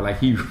flower. Like,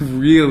 he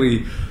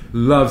really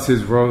loves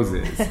his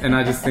roses. And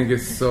I just think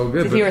it's so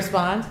good. Did he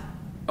respond?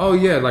 Oh,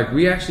 yeah. Like,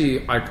 we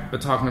actually like are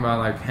talking about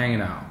like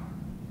hanging out.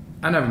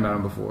 I never met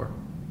him before.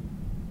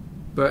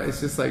 But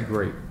it's just like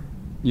great,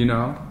 you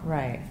know?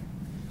 Right.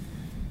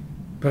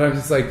 But I'm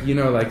just like, you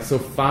know, like, so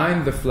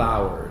find the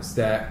flowers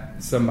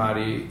that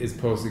somebody is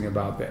posting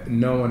about that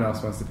no one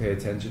else wants to pay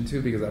attention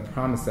to, because I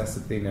promise that's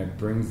the thing that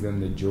brings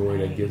them the joy,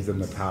 that gives them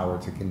the power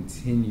to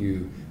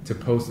continue to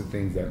post the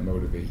things that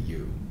motivate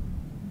you.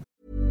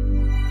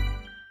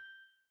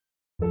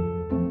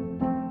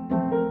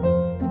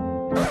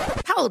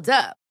 Hold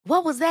up.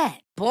 What was that?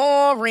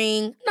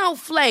 Boring. No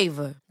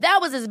flavor. That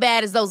was as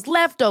bad as those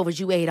leftovers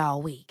you ate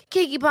all week.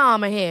 Keke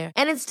Palmer here.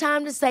 And it's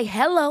time to say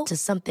hello to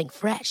something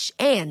fresh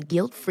and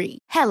guilt-free.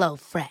 Hello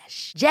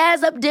Fresh.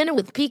 Jazz up dinner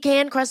with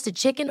pecan-crusted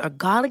chicken or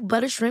garlic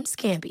butter shrimp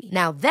scampi.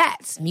 Now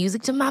that's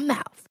music to my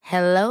mouth.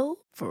 Hello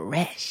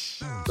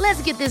Fresh.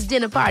 Let's get this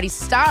dinner party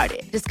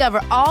started.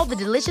 Discover all the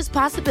delicious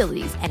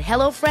possibilities at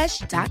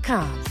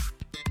HelloFresh.com.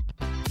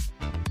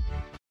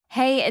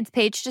 Hey, it's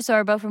Paige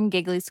DeSorbo from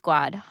Giggly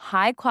Squad.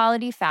 High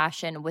quality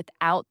fashion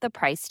without the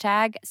price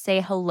tag. Say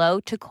hello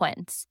to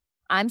Quince.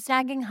 I'm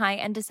snagging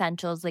high-end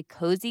essentials like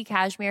cozy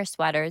cashmere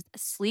sweaters,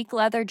 sleek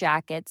leather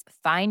jackets,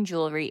 fine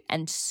jewelry,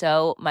 and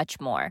so much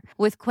more.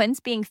 With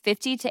Quince being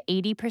 50 to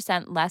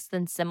 80% less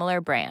than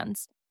similar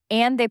brands.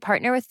 And they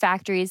partner with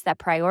factories that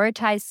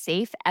prioritize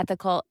safe,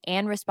 ethical,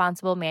 and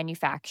responsible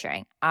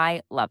manufacturing.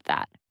 I love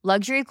that.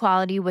 Luxury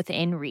quality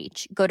within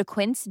reach. Go to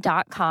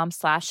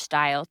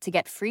quince.com/style to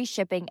get free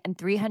shipping and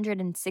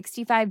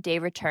 365-day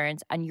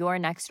returns on your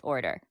next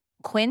order.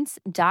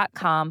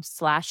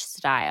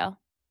 Quince.com/style.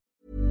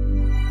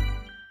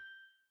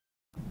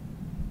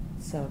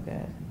 So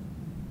good.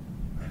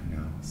 I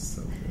know,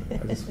 so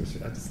good. I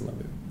just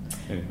love it.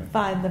 Anyway.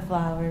 Find the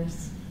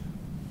flowers.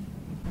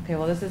 Okay,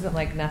 well, this isn't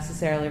like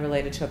necessarily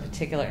related to a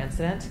particular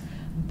incident,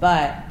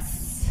 but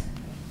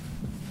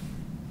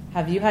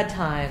have you had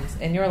times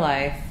in your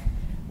life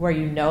where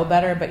you know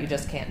better but you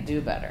just can't do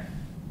better?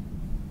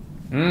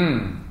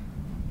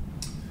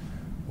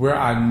 Where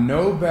I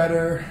know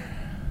better,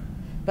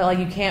 but like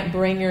you can't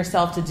bring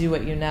yourself to do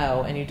what you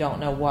know and you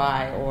don't know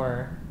why,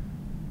 or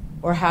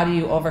how do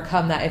you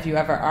overcome that if you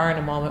ever are in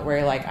a moment where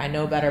you're like, I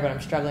know better but I'm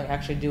struggling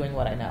actually doing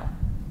what I know?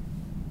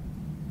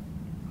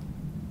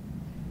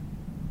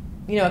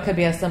 You know, it could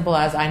be as simple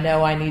as I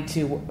know I need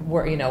to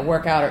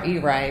work out or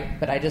eat right,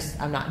 but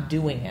I'm not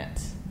doing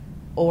it.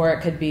 Or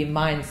it could be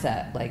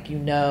mindset, like you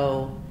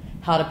know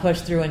how to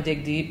push through and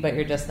dig deep, but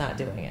you're just not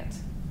doing it.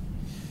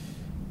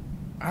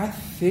 I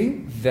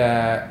think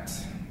that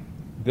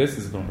This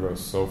is going to go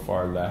so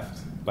far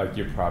left. Like,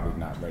 you're probably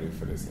not ready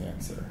for this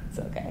answer. It's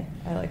okay.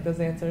 I like those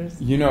answers.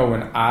 You know,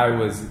 when I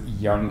was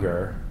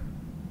younger,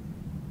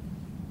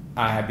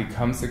 I had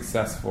become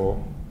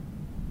successful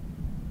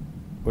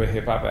with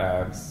Hip Hop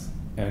Abs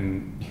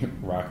and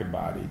Rocket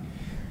Body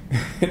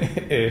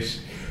ish.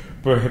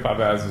 But Hip Hop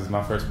Abs was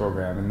my first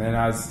program. And then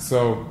I was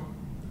so,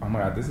 oh my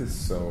God, this is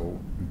so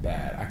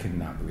bad. I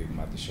cannot believe I'm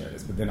about to share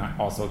this. But then I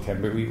also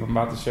can believe I'm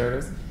about to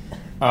share this.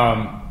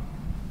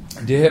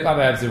 Did Hip Hop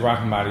Abs, did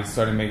Rocket Body,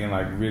 started making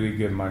like really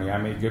good money. I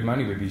made good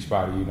money with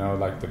Beachbody, you know,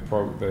 like the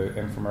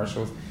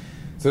infomercials.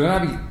 So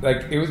then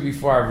it was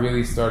before I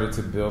really started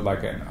to build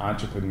like an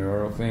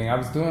entrepreneurial thing. I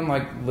was doing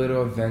like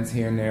little events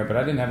here and there, but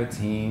I didn't have a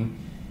team.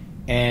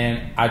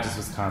 And I just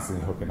was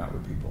constantly hooking up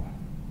with people.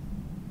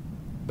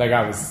 Like,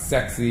 I was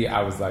sexy,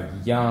 I was like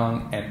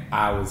young, and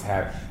I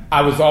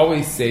was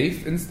always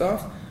safe and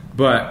stuff,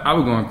 but I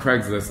would go on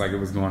Craigslist like it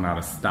was going out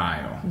of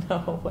style.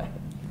 No way.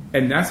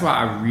 And that's why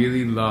I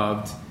really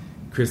loved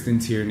Kristen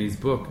Tierney's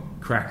book,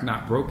 Cracked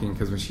Not Broken,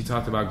 because when she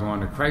talked about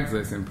going to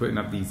Craigslist and putting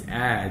up these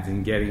ads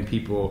and getting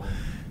people,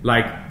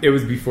 like, it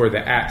was before the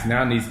apps.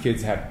 Now these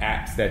kids have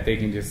apps that they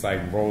can just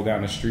like roll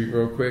down the street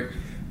real quick.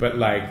 But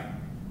like,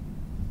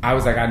 I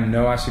was like, I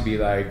know I should be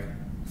like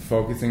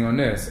focusing on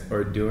this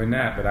or doing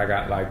that, but I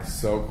got like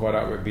so caught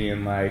up with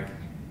being like,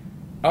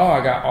 oh,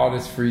 I got all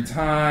this free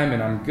time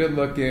and I'm good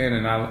looking,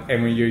 and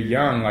when you're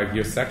young, like,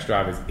 your sex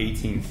drive is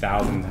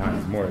 18,000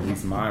 times more, at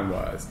least mine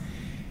was.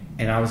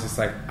 And I was just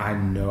like, I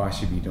know I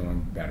should be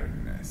doing better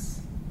than this.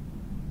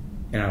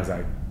 And I was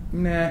like,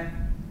 nah.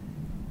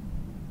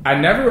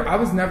 I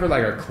was never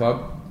like a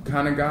club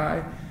kind of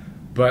guy,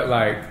 but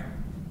like,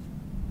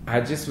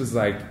 I just was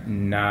like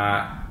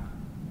not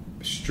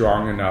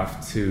strong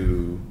enough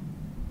to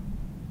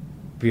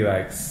be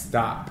like,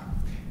 stop.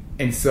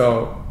 And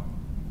so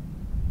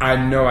I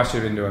know I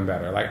should have been doing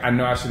better. Like, I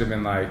know I should have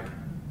been like,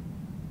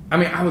 I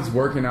mean, I was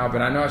working out,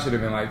 but I know I should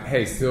have been like,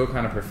 hey, still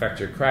kind of perfect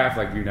your craft.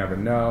 Like, you never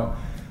know.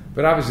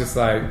 But I was just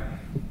like,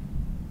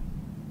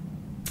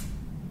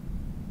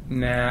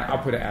 nah, I'll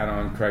put an ad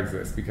on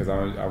Craigslist because I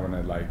want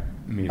to like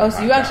meet. Oh,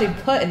 so you actually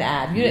put an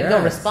ad. You didn't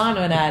go respond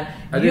to an ad.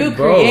 You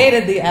both.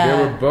 Created the ad.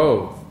 They were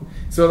both.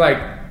 So like,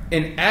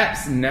 in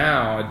apps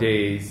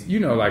nowadays, you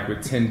know, like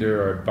with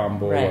Tinder or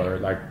Bumble, right, or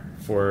like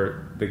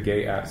for the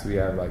gay apps, we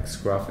have like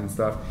Scruff and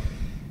stuff.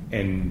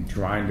 And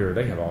Grindr,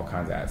 they have all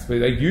kinds of ads. But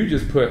like, you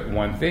just put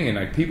one thing and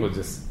like, people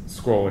just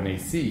scroll and they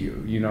see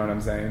you. You know what I'm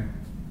saying?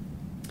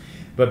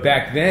 But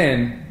back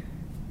then,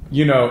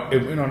 you know,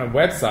 it went on a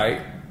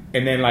website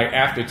and then like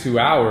after 2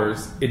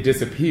 hours, it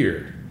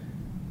disappeared.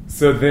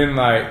 So then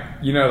like,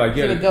 you know, like,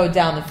 you would go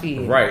down the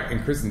feed. Right.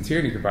 And Kristen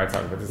Tierney could probably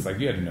talk about this. Like,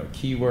 you had to know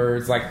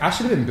keywords. Like, I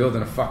should have been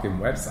building a fucking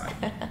website.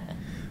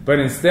 But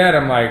instead,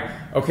 I'm like,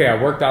 okay,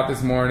 I worked out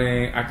this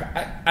morning.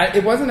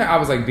 It wasn't that I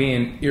was like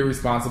being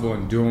irresponsible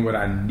and doing what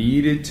I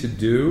needed to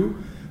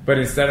do, but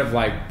instead of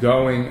like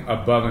going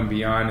above and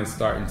beyond and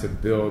starting to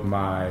build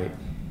my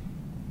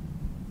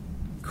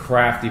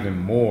craft even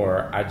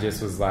more, I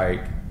just was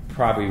like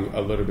probably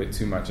a little bit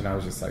too much, and I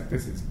was just like,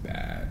 this is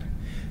bad.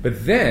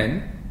 But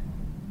then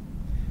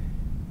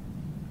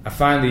I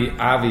finally,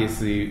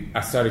 obviously,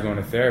 I started going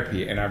to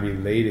therapy, and I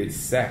related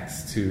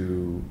sex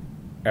to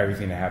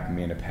everything that happened to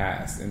me in the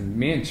past. And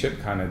me and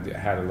Chip kind of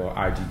had a little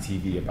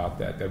IGTV about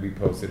that we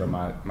posted on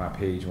my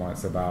page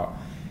once about,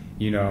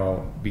 you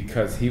know,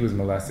 because he was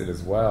molested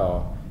as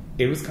well.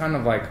 It was kind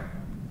of like,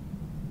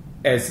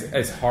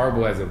 as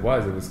horrible as it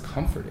was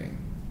comforting.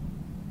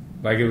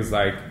 Like, it was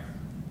like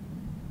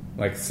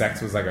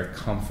sex was like a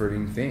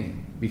comforting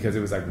thing because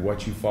it was like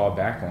what you fall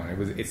back on.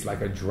 It's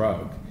like a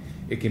drug.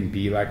 It can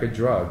be like a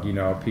drug. You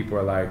know, people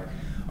are like,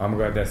 oh, I'm gonna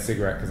go have that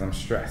cigarette because I'm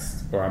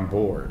stressed or I'm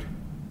bored.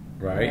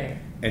 Right?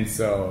 And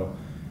so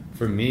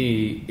for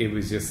me, it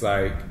was just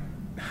like,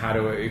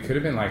 it could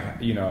have been like,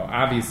 you know,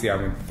 obviously I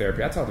went to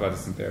therapy. I talked about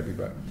this in therapy,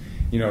 but,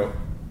 you know,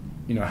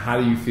 how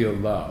do you feel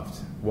loved?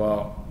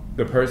 Well,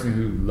 the person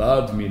who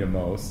loved me the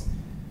most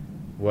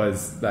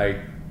was like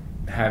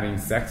having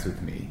sex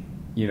with me,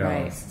 you know?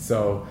 Right.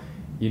 So,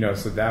 you know,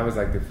 so that was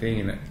like the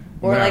thing.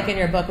 Or like in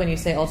your book when you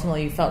say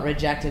ultimately you felt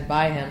rejected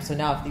by him. So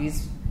now if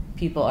these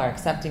people are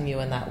accepting you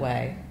in that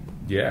way,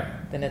 yeah,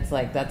 then it's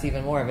like, that's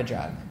even more of a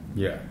drug.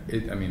 Yeah,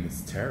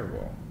 it's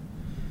terrible.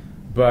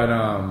 But,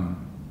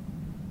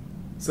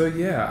 so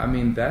yeah, I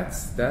mean,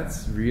 that's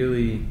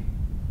really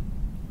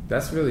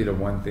the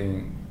one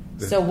thing.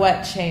 So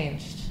what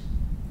changed?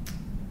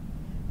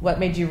 What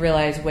made you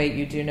realize, wait,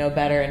 you do know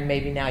better and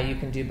maybe now you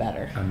can do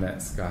better? I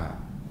met Scott.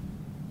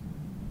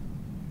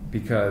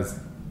 Because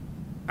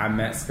I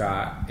met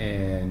Scott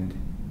and...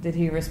 Did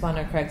he respond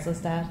to a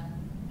Craigslist ad?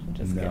 I'm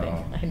just kidding.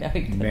 I know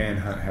he did.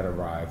 Manhunt had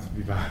arrived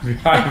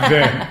behind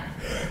then.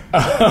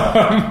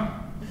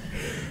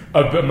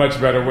 A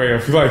much better way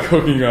of like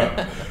hooking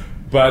up.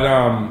 But,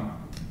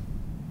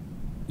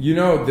 you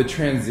know, the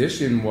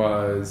transition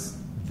was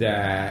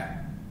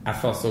that I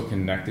felt so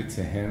connected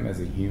to him as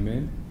a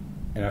human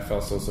and I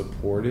felt so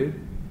supported.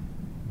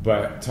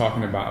 But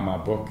talking about in my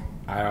book,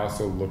 I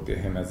also looked at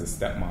him as a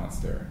step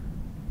monster.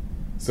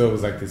 So it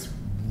was like this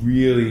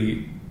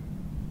really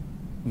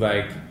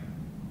like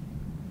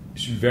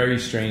very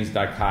strange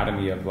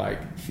dichotomy of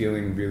like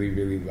feeling really,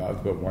 really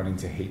loved but wanting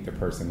to hate the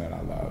person that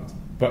I loved,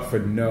 but for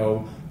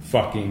no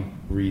fucking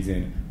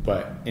reason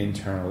but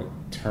internal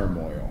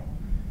turmoil,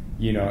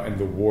 you know, and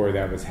the war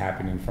that was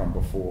happening from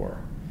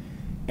before.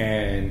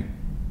 And,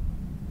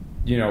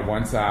 you know,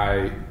 once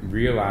I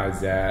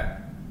realized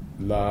that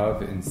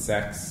love and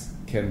sex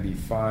can be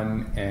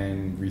fun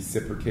and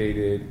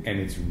reciprocated, and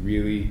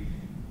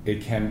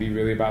it can be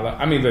really about love.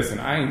 I mean, listen,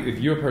 if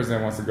you're a person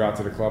that wants to go out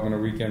to the club on a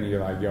weekend and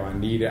you're like, yo, I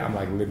need it, I'm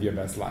like, live your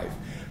best life.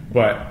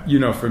 But, you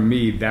know, for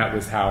me, that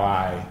was how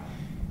I,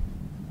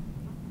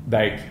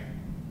 like,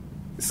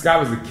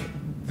 Scott was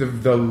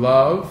the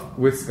love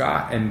with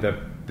Scott and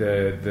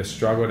the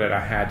struggle that I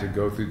had to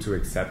go through to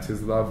accept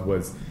his love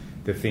was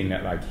the thing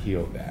that, like,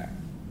 healed that.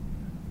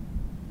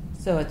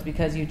 So it's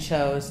because you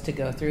chose to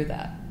go through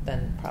that,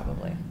 then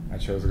probably. I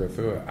chose to go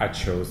through it. I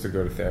chose to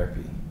go to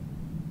therapy.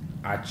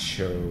 I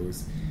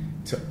chose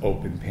to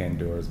open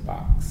Pandora's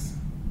box.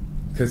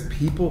 Because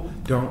people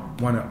don't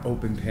want to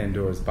open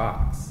Pandora's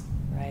box.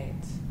 Right.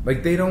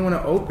 Like, they don't want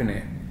to open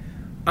it.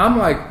 I'm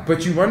like,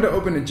 but you wanted to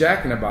open the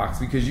Jack in the Box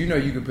because you know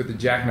you can put the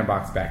Jack in the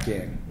Box back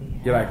in. Yeah.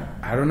 You're like,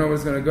 I don't know where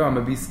it's going to go. I'm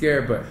going to be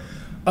scared, but,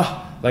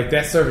 like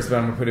that service, but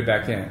I'm going to put it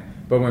back in.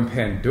 But when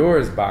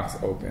Pandora's box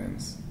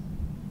opens,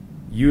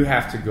 you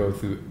have to go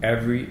through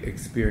every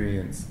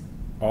experience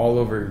all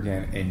over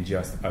again in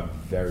just a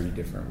very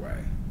different way.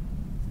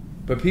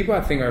 But people,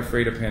 I think, are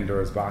afraid of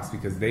Pandora's box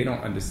because they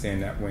don't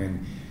understand that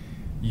when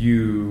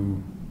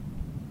you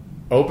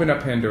open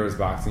up Pandora's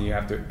box and you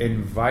have to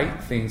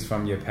invite things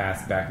from your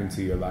past back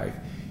into your life,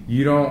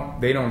 they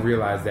don't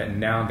realize that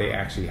now they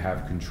actually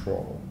have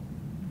control.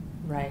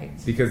 Right.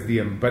 Because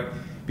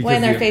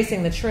when they're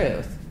facing the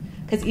truth.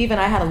 Because even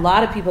I had a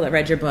lot of people that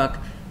read your book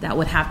that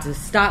would have to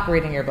stop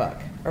reading your book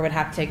or would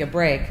have to take a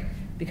break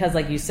because,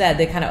 like you said,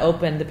 they kind of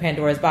opened the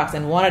Pandora's box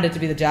and wanted it to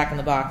be the Jack in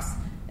the Box.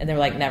 And they were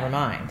like, never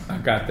mind. I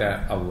got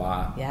that a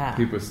lot. Yeah.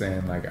 People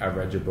saying, like, I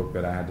read your book,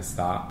 but I had to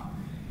stop.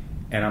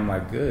 And I'm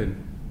like, good.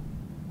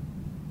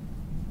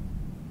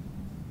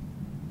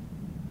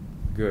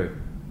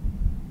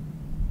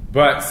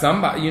 But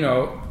somebody, you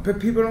know, but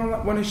people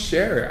don't want to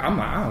share it. I'm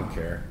like, I don't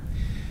care.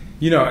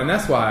 You know, and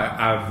that's why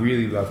I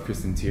really love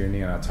Kristen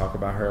Tierney, and I talk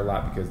about her a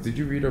lot because, did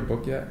you read her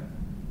book yet?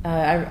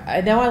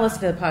 I know I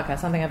listened to the podcast.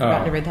 Something I've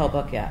forgotten to read the whole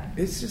book yet.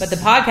 It's just, but the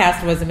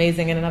podcast was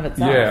amazing in and of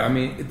itself. Yeah, I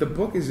mean, the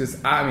book is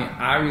just,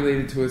 I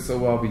related to it so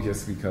well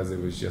just because it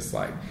was just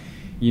like,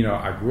 you know,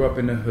 I grew up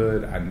in the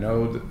hood. I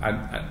know,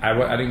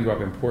 I didn't grow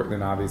up in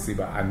Portland, obviously,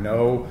 but I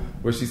know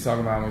what she's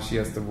talking about when she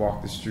has to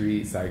walk the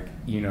streets. Like,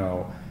 you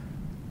know,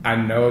 I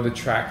know the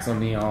tracks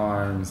on the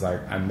arms.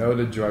 Like, I know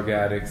the drug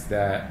addicts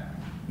that,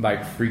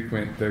 like,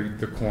 frequent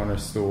the corner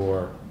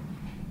store.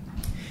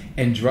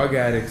 And drug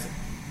addicts,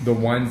 the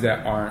ones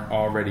that aren't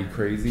already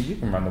crazy, you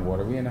can run the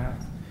water, we in the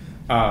house.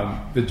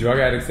 The drug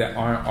addicts that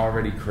aren't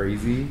already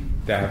crazy,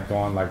 that have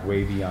gone like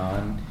way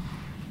beyond,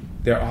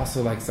 they're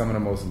also like some of the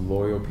most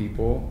loyal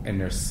people, and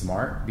they're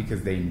smart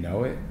because they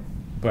know it,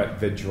 but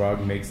the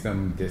drug makes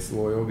them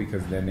disloyal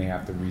because then they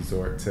have to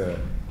resort to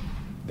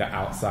the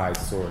outside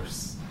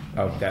source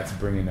of that's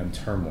bringing them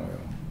turmoil,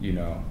 you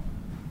know.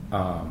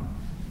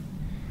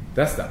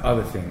 That's the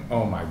other thing.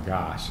 Oh my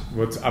gosh.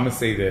 I'm going to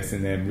say this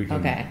and then we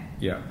can... Okay.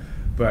 Yeah.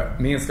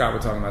 But me and Scott were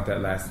talking about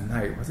that last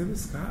night. Was it with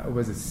Scott or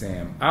was it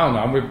Sam? I don't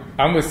know.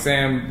 I'm with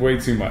Sam way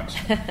too much.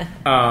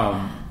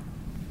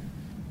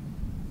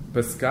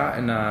 But Scott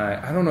and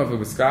I don't know if it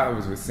was Scott or it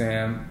was with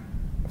Sam.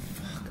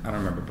 Fuck, I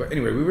don't remember. But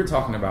anyway, we were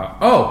talking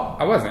about...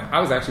 I wasn't. I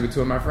was actually with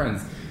two of my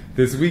friends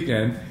this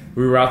weekend.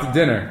 We were out to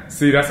dinner.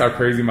 See, that's how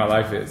crazy my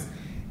life is.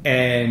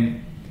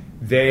 And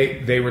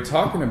they were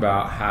talking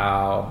about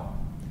how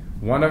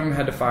one of them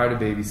had to fire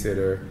the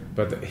babysitter,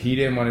 but he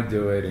didn't want to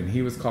do it, and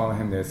he was calling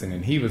him this, and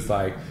then he was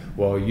like,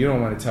 well, you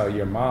don't want to tell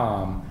your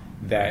mom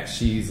that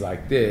she's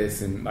like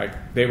this, and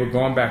like they were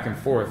going back and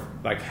forth,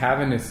 like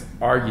having this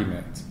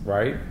argument,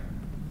 right?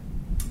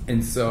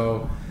 And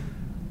so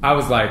I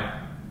was like,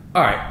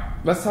 all right,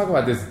 let's talk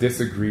about this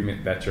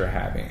disagreement that you're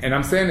having. And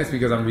I'm saying this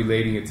because I'm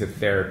relating it to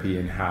therapy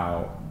and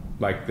how,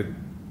 like, the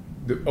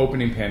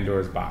opening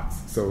Pandora's box.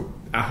 So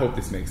I hope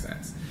this makes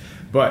sense.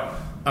 But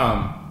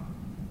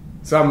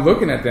so I'm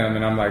looking at them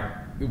and I'm like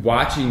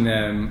watching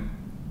them.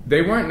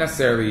 They weren't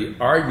necessarily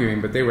arguing,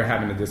 but they were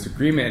having a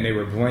disagreement and they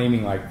were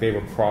blaming, like they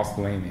were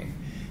cross-blaming.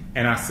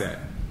 And I said,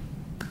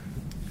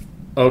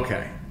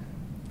 okay,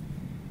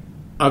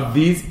 of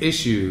these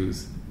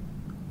issues,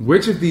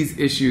 which of these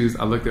issues,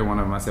 I looked at one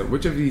of them, I said,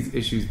 which of these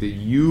issues did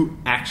you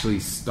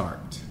actually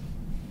start?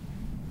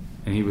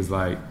 And he was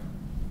like,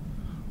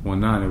 well,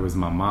 none. It was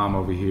my mom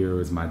over here. It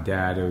was my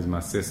dad. It was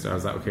my sister. I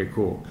was like, okay,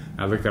 cool.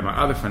 And I looked at my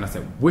other friend. I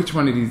said, which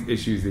one of these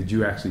issues did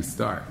you actually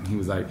start? And he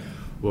was like,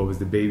 well, it was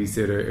the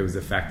babysitter. It was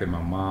the fact that my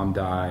mom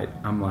died.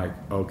 I'm like,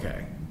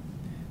 okay.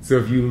 So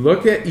if you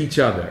look at each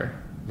other,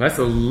 let's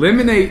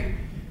eliminate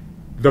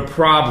the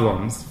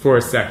problems for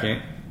a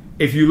second.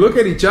 If you look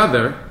at each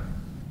other,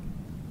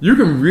 you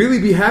can really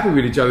be happy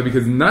with each other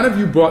because none of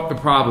you brought the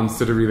problems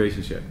to the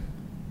relationship.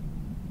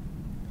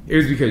 It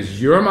was because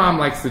your mom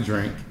likes to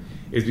drink.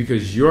 It was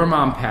because your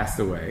mom passed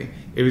away.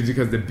 It was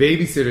because the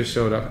babysitter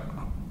showed up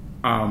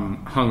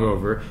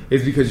hungover.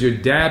 It's because your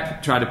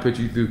dad tried to put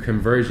you through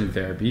conversion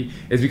therapy.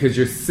 It's because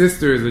your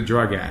sister is a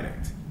drug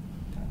addict.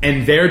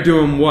 And they're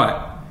doing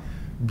what?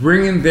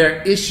 Bringing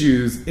their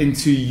issues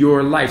into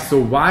your life. So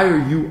why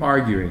are you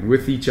arguing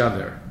with each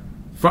other?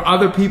 For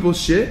other people's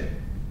shit?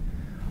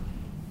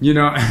 You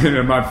know,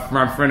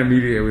 my friend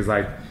immediately was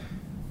like,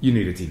 you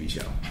need a TV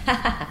show.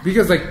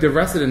 Because like the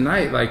rest of the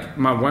night, like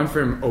my one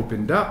friend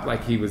opened up,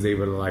 like he was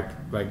able to like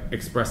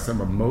express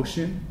some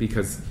emotion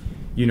because,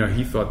 you know,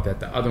 he thought that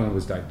the other one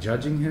was like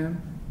judging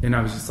him. And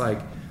I was just like,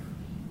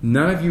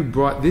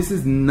 this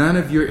is none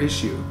of your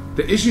issue.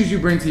 The issues you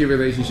bring to your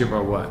relationship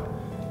are what?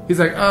 He's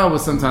like, oh, well,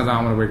 sometimes I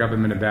don't want to wake up,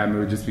 I'm in a bad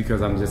mood just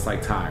because I'm just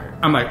like tired.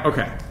 I'm like,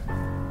 okay,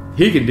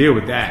 he can deal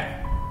with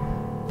that.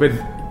 But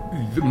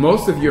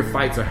most of your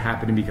fights are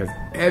happening because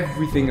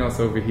everything else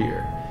over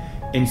here.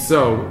 And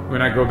so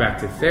when I go back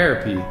to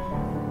therapy,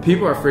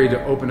 people are afraid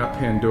to open up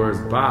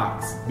Pandora's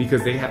box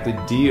because they have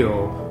to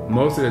deal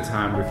most of the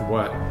time with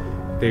what?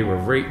 They were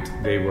raped,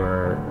 they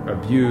were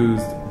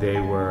abused, they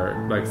were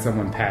like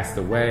someone passed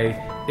away.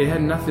 It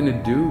had nothing to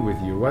do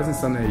with you. It wasn't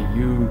something that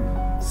you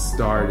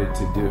started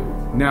to do.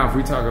 Now, if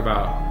we talk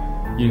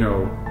about, you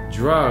know,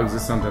 drugs or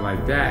something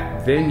like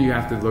that, then you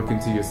have to look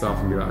into yourself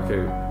and be like,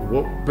 okay,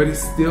 well, but it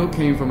still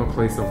came from a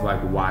place of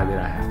like, why did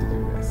I have to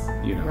do this?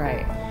 You know?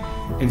 Right.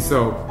 And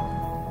so,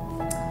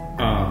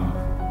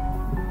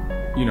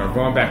 you know,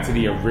 going back to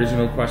the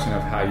original question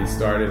of how you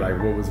started, like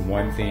what was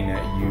one thing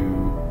that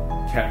you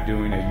kept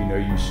doing that you know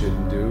you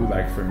shouldn't do?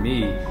 Like for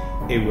me,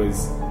 it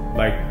was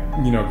like,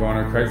 you know, going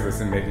on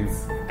Craigslist and making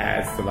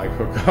ads to like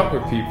hook up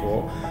with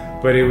people.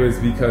 But it was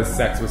because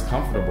sex was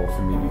comfortable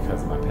for me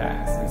because of my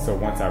past. And so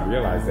once I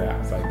realized that, I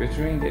was like, bitch,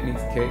 you ain't getting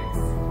these cakes.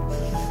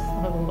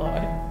 Oh,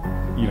 Lord.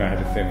 You know, I had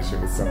to finish it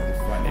with something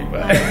funny.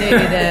 But I knew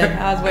you did.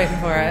 I was waiting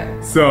for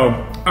it. So,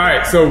 all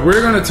right. So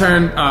we're going to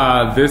turn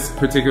this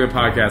particular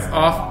podcast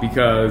off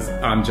because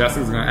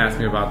Jessica's going to ask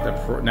me about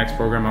the next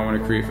program I want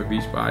to create for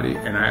Beachbody.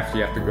 And I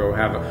actually have to go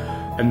have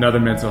another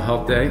mental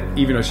health day,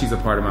 even though she's a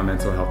part of my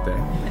mental health day.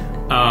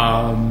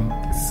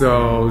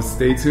 So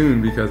stay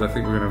tuned because I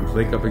think we're going to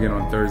wake up again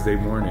on Thursday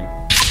morning.